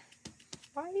 why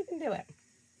even do it?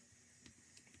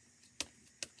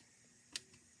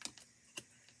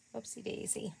 Whoopsie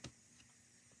daisy.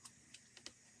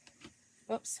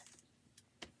 Whoops.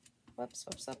 Whoops,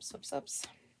 whoops, whoops, whoops, whoops.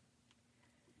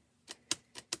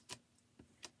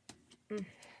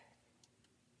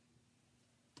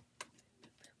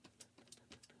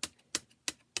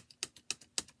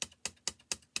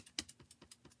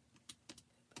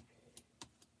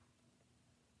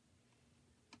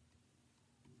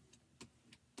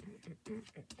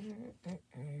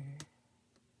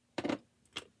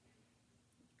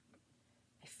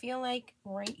 I feel like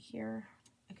right here,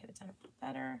 I could have done a little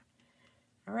better.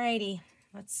 Alrighty,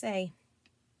 let's see. A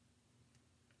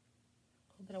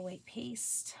little bit of white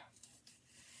paste.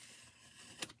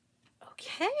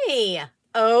 Okay,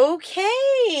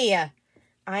 okay.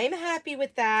 I'm happy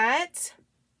with that.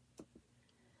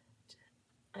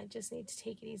 I just need to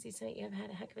take it easy tonight. You have had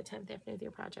a heck of a time afternoon with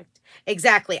your project.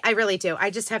 Exactly. I really do. I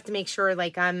just have to make sure,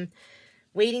 like, I'm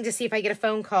waiting to see if I get a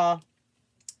phone call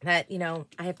that, you know,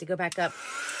 I have to go back up,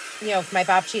 you know, if my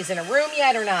Bobchi's in a room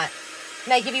yet or not.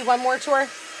 Can I give you one more tour?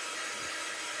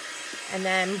 And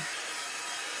then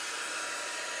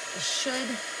I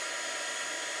should.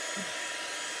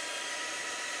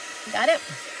 Got it?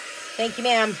 Thank you,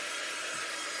 ma'am.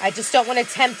 I just don't want to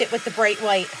tempt it with the bright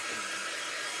white.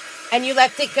 And you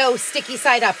left it go sticky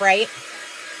side up, right?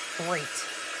 Great.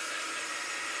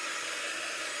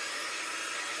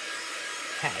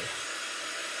 Okay.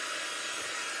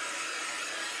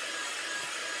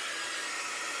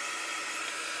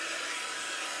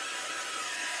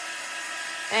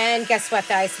 And guess what,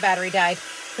 guys? The battery died.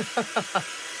 Of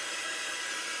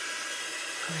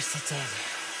course it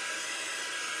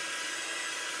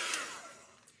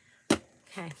did.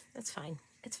 Okay, that's fine.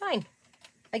 It's fine.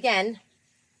 Again,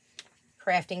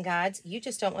 crafting gods, you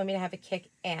just don't want me to have a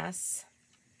kick-ass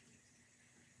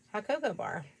hot cocoa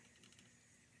bar.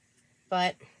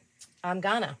 But I'm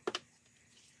gonna.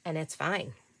 And it's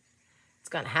fine. It's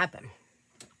gonna happen.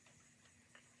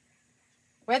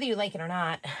 Whether you like it or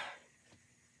not.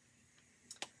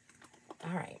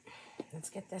 All right. Let's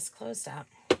get this closed up.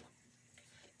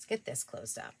 Let's get this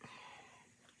closed up.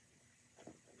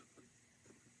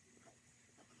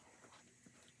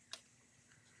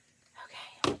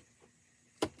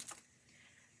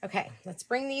 Okay, let's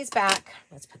bring these back.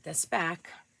 Let's put this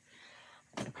back.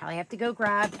 I'm gonna probably have to go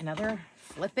grab another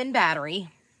flippin' battery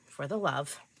for the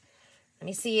love. Let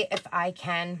me see if I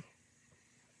can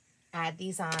add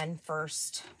these on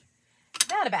first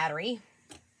without a battery.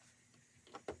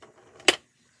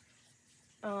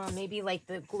 Maybe like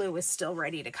the glue is still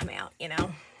ready to come out, you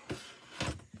know?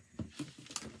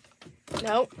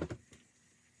 Nope.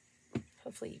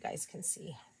 Hopefully you guys can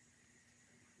see.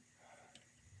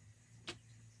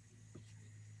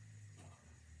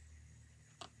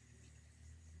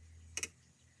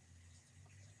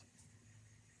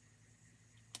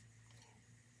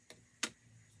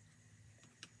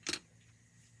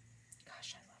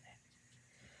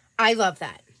 I love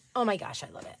that. Oh my gosh, I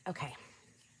love it. Okay.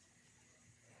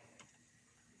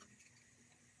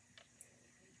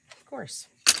 Of course.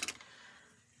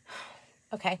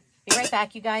 Okay. Be right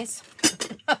back, you guys.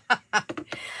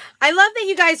 I love that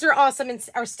you guys are awesome and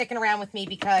are sticking around with me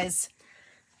because,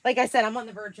 like I said, I'm on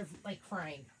the verge of, like,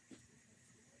 crying.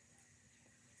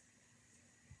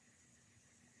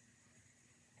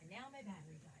 And now my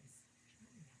battery dies.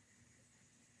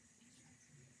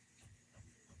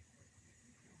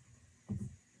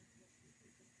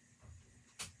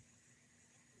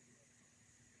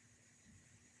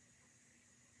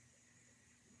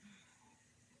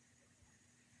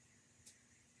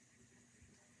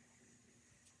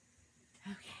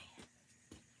 Okay.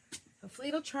 Hopefully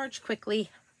it'll charge quickly.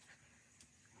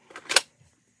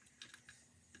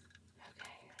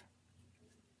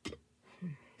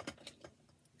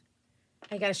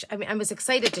 I mean, I was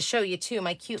excited to show you too,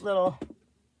 my cute little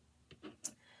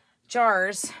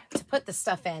jars to put the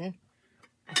stuff in.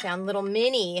 I found little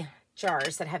mini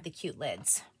jars that have the cute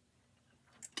lids.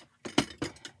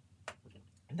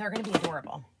 They're going to be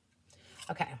adorable.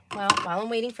 Okay, well, while I'm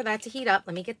waiting for that to heat up,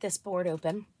 let me get this board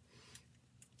open.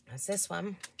 That's this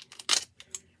one.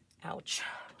 Ouch.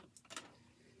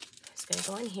 It's going to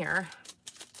go in here.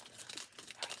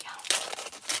 There we go.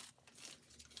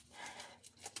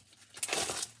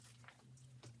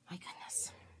 My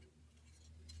goodness.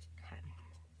 Okay.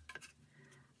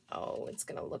 Oh, it's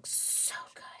going to look so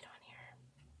good on here.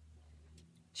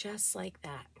 Just like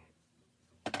that.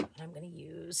 And I'm going to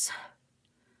use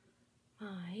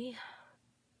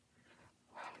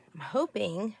I'm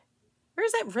hoping,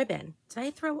 where's that ribbon? Did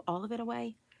I throw all of it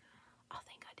away? I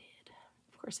think I did.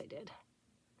 Of course I did.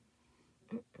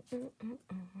 I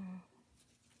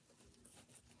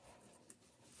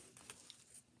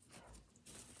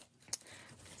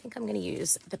think I'm going to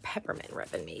use the peppermint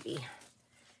ribbon maybe,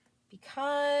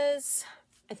 because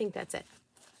I think that's it.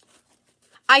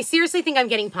 I seriously think I'm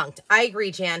getting punked. I agree,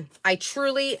 Jan. I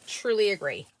truly, truly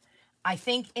agree. I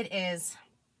think it is.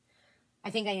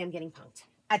 I think I am getting punked.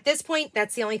 At this point,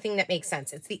 that's the only thing that makes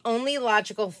sense. It's the only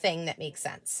logical thing that makes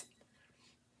sense.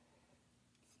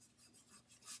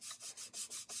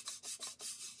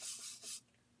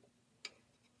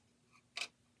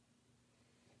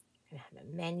 I'm gonna have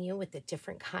a menu with the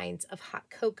different kinds of hot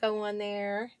cocoa on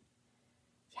there.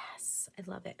 Yes, I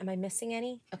love it. Am I missing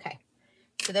any? Okay.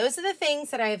 So those are the things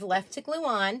that I have left to glue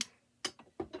on.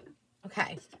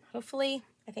 Okay. Hopefully,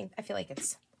 I feel like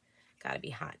it's got to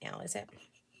be hot now, is it?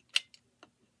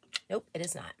 Nope, it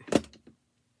is not.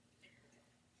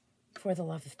 For the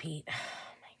love of Pete. Oh,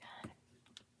 my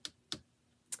God.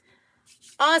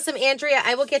 Awesome, Andrea.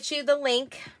 I will get you the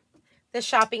link, the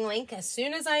shopping link, as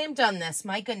soon as I am done this.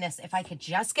 My goodness, if I could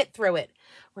just get through it.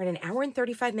 We're at 1 hour and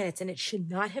 35 minutes, and it should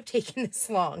not have taken this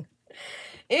long.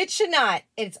 It should not.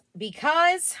 It's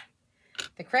because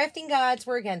the crafting gods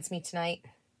were against me tonight.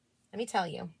 Let me tell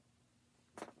you.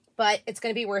 But it's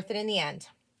going to be worth it in the end.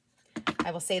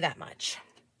 I will say that much.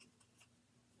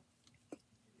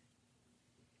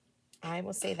 I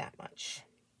will say that much.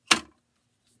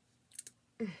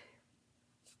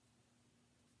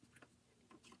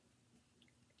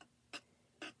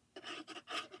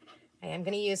 I am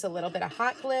going to use a little bit of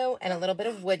hot glue and a little bit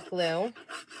of wood glue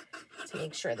to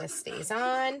make sure this stays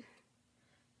on,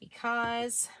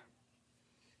 because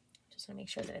just want to make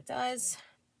sure that it does.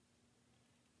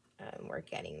 We're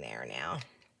getting there now.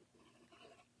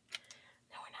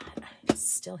 No, we're not. It's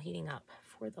still heating up,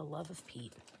 for the love of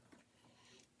Pete.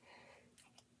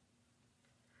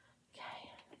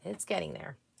 Okay, it's getting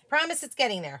there. I promise it's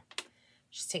getting there.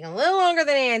 Just taking a little longer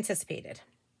than I anticipated.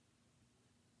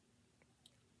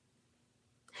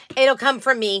 It'll come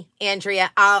from me,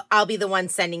 Andrea. I'll be the one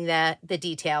sending the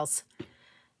details.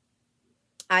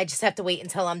 I just have to wait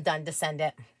until I'm done to send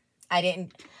it.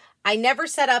 I never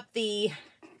set up the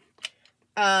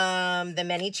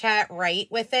ManyChat right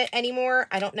with it anymore.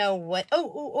 I don't know what.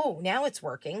 Oh, now it's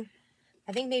working.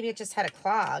 I think maybe it just had a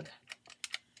clog.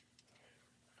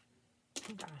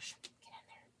 Oh gosh, get in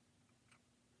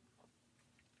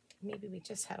there. Maybe we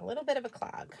just had a little bit of a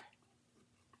clog.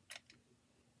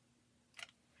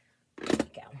 There we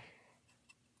go.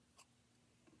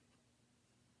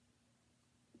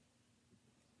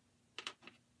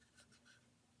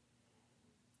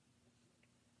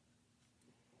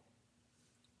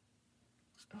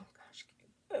 Oh gosh,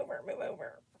 move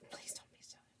over. Please don't be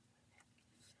so.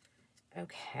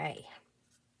 Okay.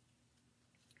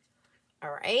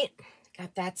 All right,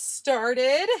 got that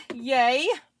started. Yay.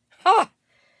 Huh.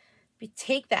 We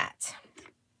take that.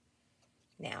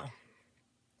 Now,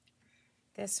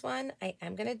 this one I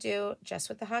am going to do just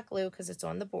with the hot glue because it's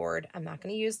on the board. I'm not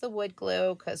going to use the wood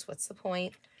glue because what's the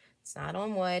point? It's not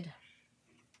on wood.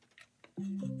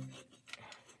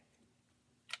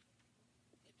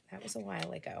 That was a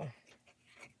while ago.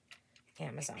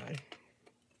 Amazon.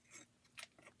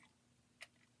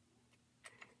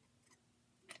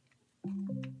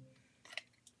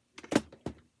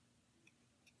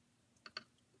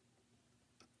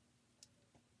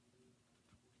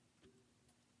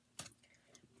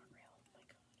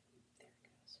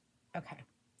 Okay.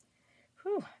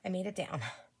 Whew, I made it down.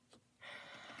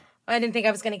 I didn't think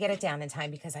I was going to get it down in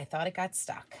time because I thought it got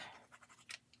stuck.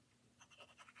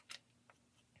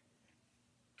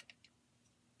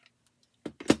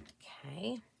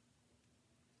 Okay.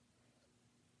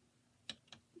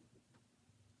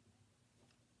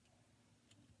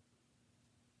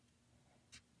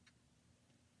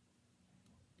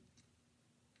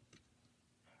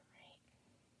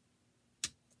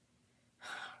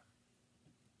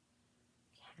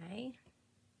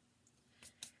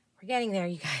 We're getting there,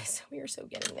 you guys. We are so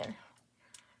getting there.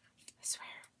 I swear.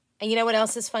 And you know what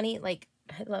else is funny? Like,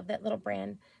 I love that little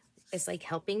brand is like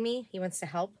helping me. He wants to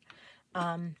help.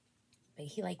 But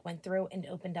he like went through and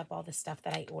opened up all the stuff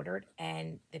that I ordered,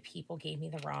 and the people gave me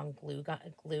the wrong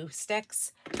glue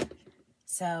sticks.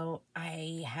 So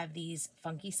I have these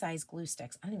funky size glue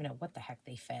sticks. I don't even know what the heck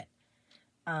they fit.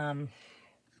 And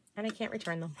I can't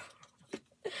return them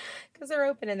because they're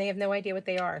open and they have no idea what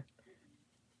they are.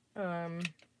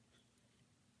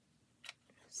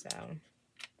 So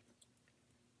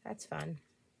that's fun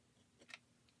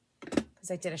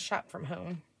because I did a shop from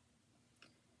home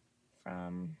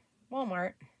from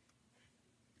Walmart.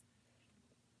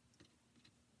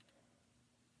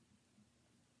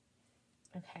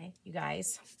 Okay, you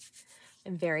guys,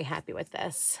 I'm very happy with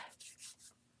this.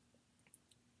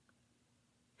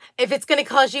 If it's going to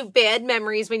cause you bad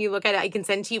memories when you look at it, I can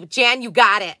send to you. Jan, you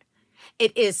got it.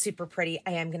 It is super pretty.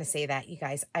 I am going to say that, you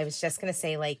guys. I was just going to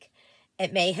say, like,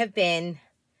 it may have been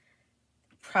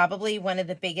probably one of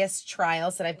the biggest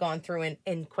trials that I've gone through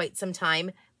in quite some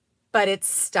time, but it's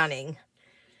stunning.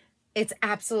 It's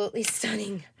absolutely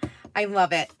stunning. I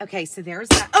love it. Okay, so there's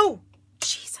that. Oh,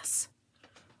 Jesus.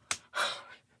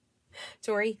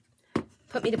 Tori,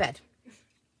 put me to bed.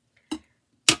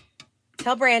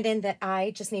 Tell Brandon that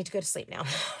I just need to go to sleep now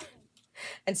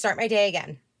and start my day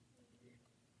again.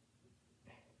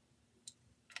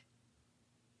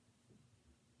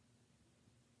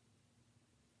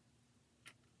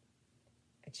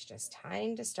 It's just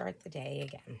time to start the day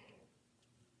again.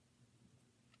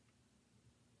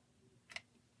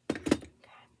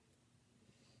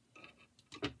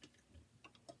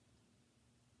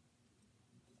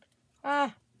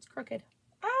 Ah, it's crooked.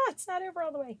 Ah, it's not over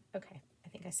all the way. Okay, I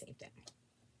think I saved it.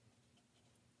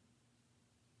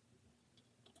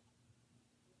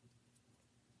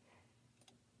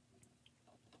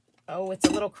 Oh, it's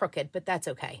a little crooked, but that's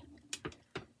okay.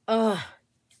 Oh,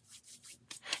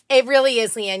 it really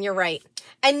is, Leanne. You're right.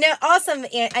 And no, awesome.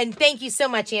 And thank you so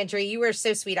much, Andrea. You were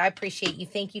so sweet. I appreciate you.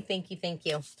 Thank you, thank you, thank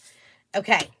you.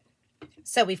 Okay,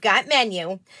 so we've got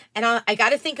menu, and I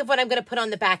got to think of what I'm going to put on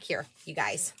the back here, you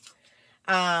guys.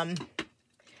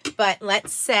 But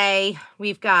let's say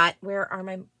we've got, where are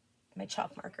my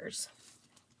chalk markers?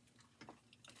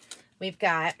 We've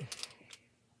got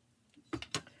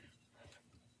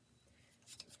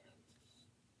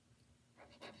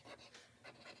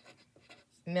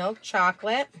milk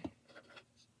chocolate.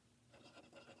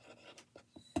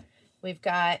 We've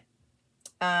got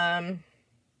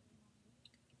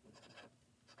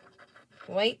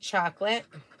white chocolate.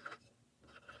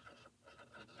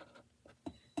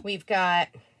 We've got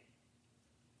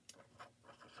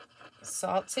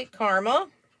salted caramel.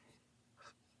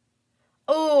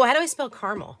 Oh, how do I spell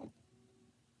caramel? How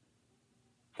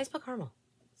do I spell caramel?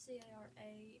 C-A-R-A-M-E-L.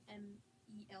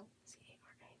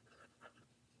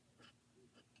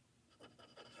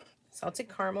 Salted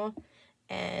caramel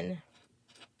and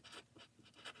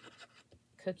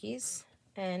cookies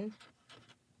and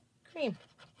cream.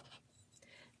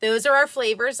 Those are our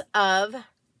flavors of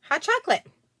hot chocolate.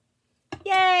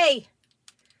 Yay!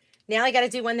 Now I got to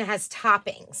do one that has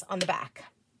toppings on the back.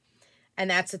 And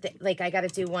that's what I got to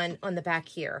do one on the back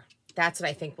here. That's what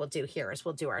I think we'll do here is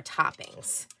we'll do our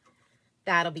toppings.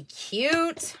 That'll be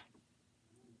cute.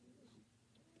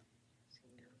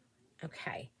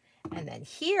 Okay. And then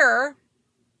here,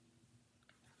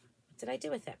 what did I do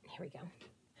with it? Here we go.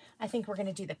 I think we're going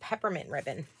to do the peppermint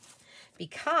ribbon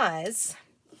because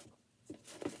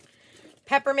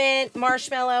peppermint,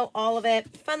 marshmallow, all of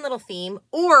it, fun little theme.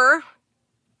 Or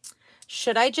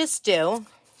should I just do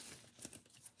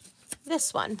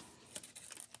this one?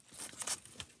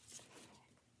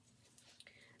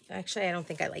 Actually, I don't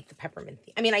think I like the peppermint.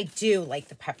 I mean, I do like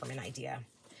the peppermint idea.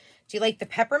 Do you like the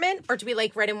peppermint or do we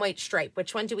like red and white stripe?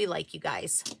 Which one do we like, you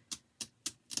guys?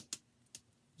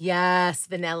 Yes,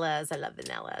 vanillas. I love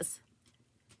vanillas.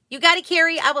 You got it,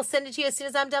 Carrie. I will send it to you as soon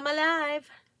as I'm done my live.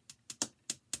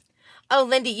 Oh,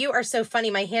 Lindy, you are so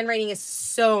funny. My handwriting is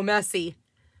so messy.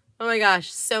 Oh my gosh,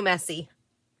 so messy.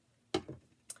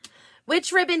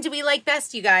 Which ribbon do we like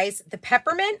best, you guys? The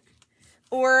peppermint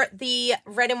or the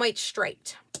red and white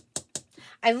striped?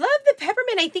 I love the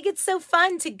peppermint. I think it's so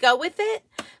fun to go with it.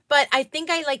 But I think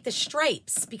I like the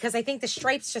stripes because I think the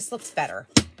stripes just looks better.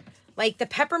 Like the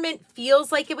peppermint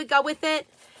feels like it would go with it.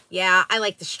 Yeah, I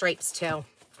like the stripes too.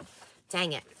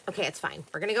 Dang it. Okay, it's fine.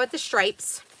 We're going to go with the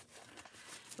stripes.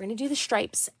 We're going to do the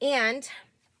stripes. And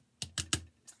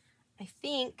I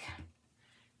think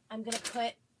I'm going to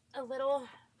put a little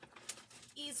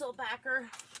easel backer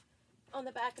on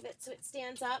the back of it so it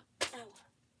stands up.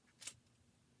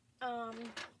 Oh.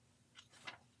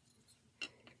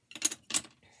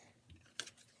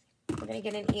 We're going to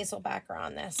get an easel backer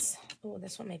on this. Oh,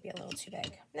 this one might be a little too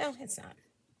big. No, it's not.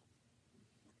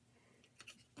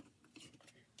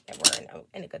 Yeah, we're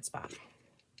in a good spot.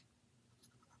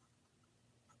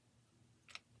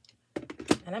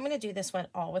 And I'm going to do this one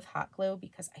all with hot glue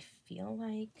because I feel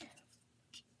like,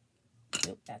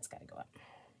 nope, that's got to go up.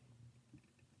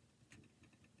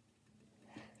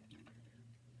 Okay.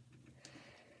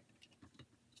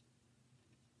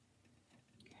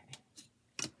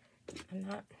 I'm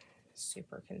not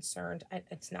super concerned.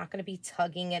 It's not going to be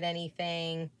tugging at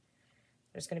anything.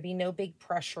 There's going to be no big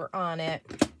pressure on it.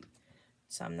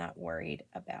 So I'm not worried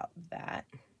about that.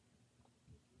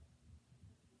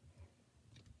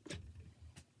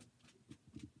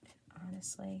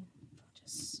 Honestly, I'll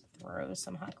just throw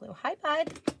some hot glue. Hi,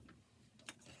 bud.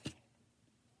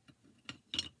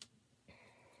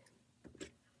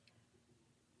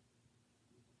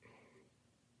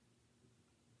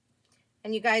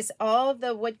 And you guys, all of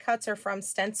the woodcuts are from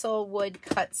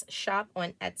StencilWoodCutsShop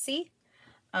on Etsy.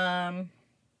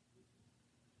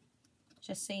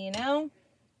 Just so you know.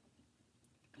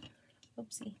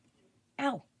 Oopsie.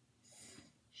 Ow.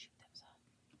 Shoot, that was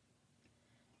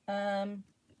off.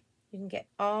 You can get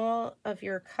all of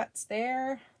your cuts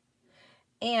there.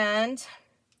 And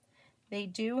they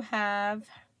do have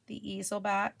the easel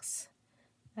backs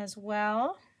as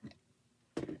well.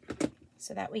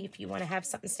 So that way, if you want to have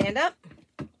something stand up,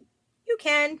 you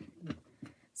can.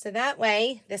 So that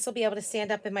way, this will be able to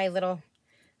stand up in my little,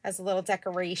 as a little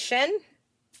decoration.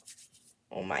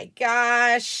 Oh my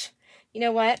gosh. You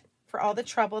know what? For all the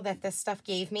trouble that this stuff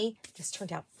gave me, this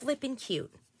turned out flippin' cute.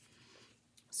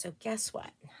 So guess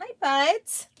what? Hi,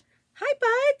 buds. Hi,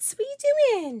 buds. What are you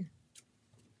doing?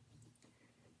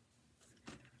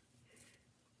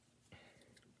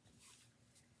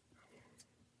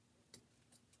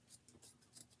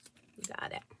 You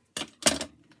got it.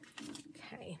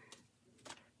 Okay.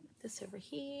 Put this over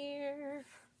here.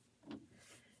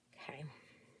 Okay.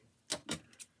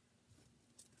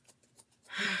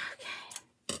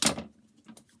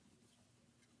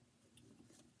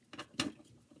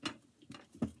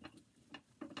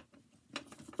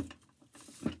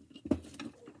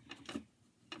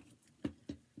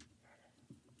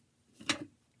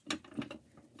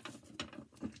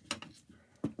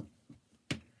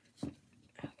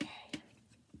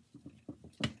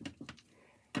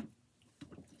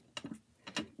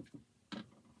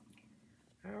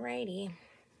 Alrighty,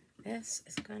 this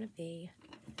is gonna be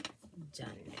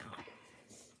done now.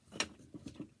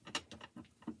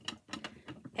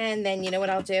 And then you know what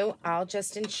I'll do? I'll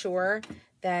just ensure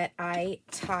that I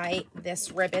tie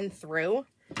this ribbon through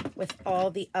with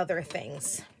all the other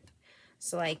things.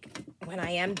 So like when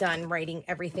I am done writing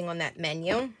everything on that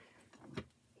menu,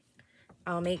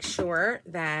 I'll make sure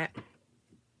that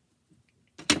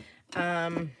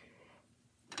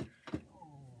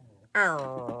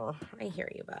oh, I hear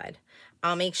you, bud.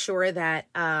 I'll make sure that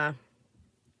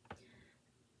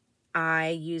I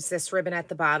use this ribbon at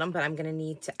the bottom, but I'm gonna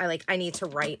need to I need to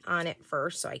write on it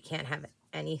first, so I can't have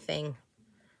anything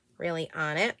really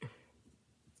on it.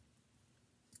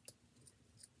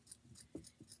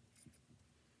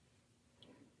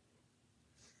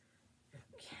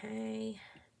 Okay.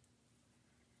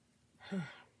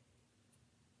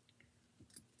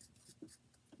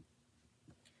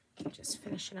 Just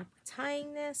finishing up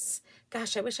tying this.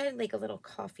 Gosh, I wish I had like a little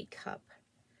coffee cup.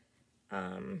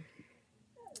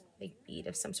 Big bead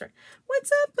of some sort.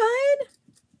 What's up,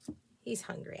 bud? He's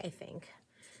hungry, I think.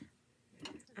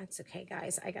 That's okay,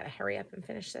 guys. I gotta hurry up and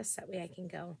finish this. That way I can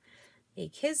go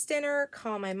make his dinner,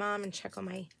 call my mom and check on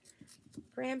my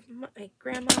grandma.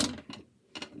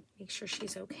 Make sure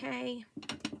she's okay.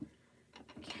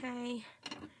 Okay.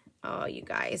 Oh, you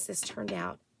guys, this turned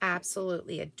out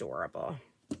absolutely adorable.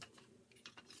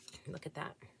 Look at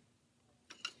that.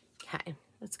 Okay,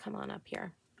 let's come on up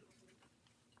here.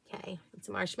 Okay, it's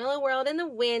a Marshmallow World in the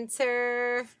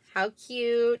winter. How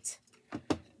cute.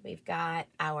 We've got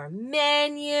our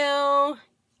menu.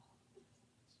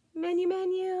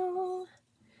 Menu.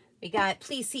 We got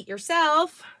please seat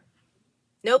yourself.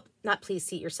 Nope, not please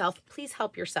seat yourself. Please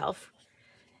help yourself.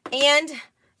 And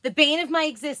the bane of my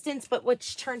existence, but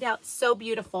which turned out so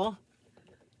beautiful.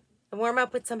 I warm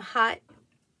up with some hot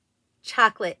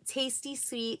chocolate, tasty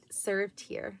sweet, served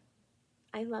here.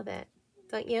 I love it.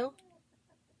 Don't you?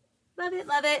 Love it,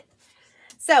 love it.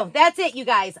 So that's it, you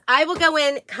guys. I will go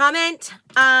in, comment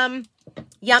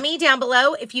yummy down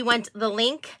below if you want the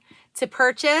link to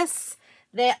purchase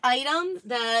the item,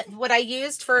 what I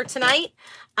used for tonight.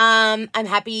 I'm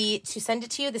happy to send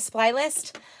it to you, the supply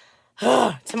list.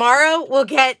 Tomorrow we'll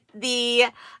get the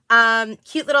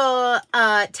cute little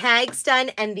tags done,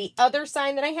 and the other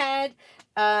sign that I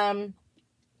had,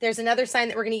 there's another sign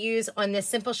that we're going to use on this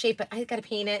simple shape, but I got to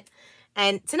paint it.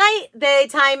 And tonight, the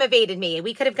time evaded me.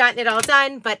 We could have gotten it all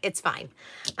done, but it's fine.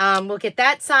 We'll get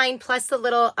that sign plus the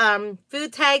little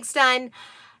food tags done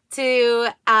to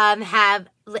have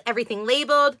everything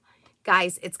labeled.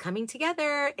 Guys, it's coming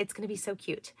together. It's going to be so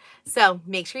cute. So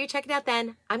make sure you check it out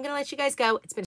then. I'm going to let you guys go. It's been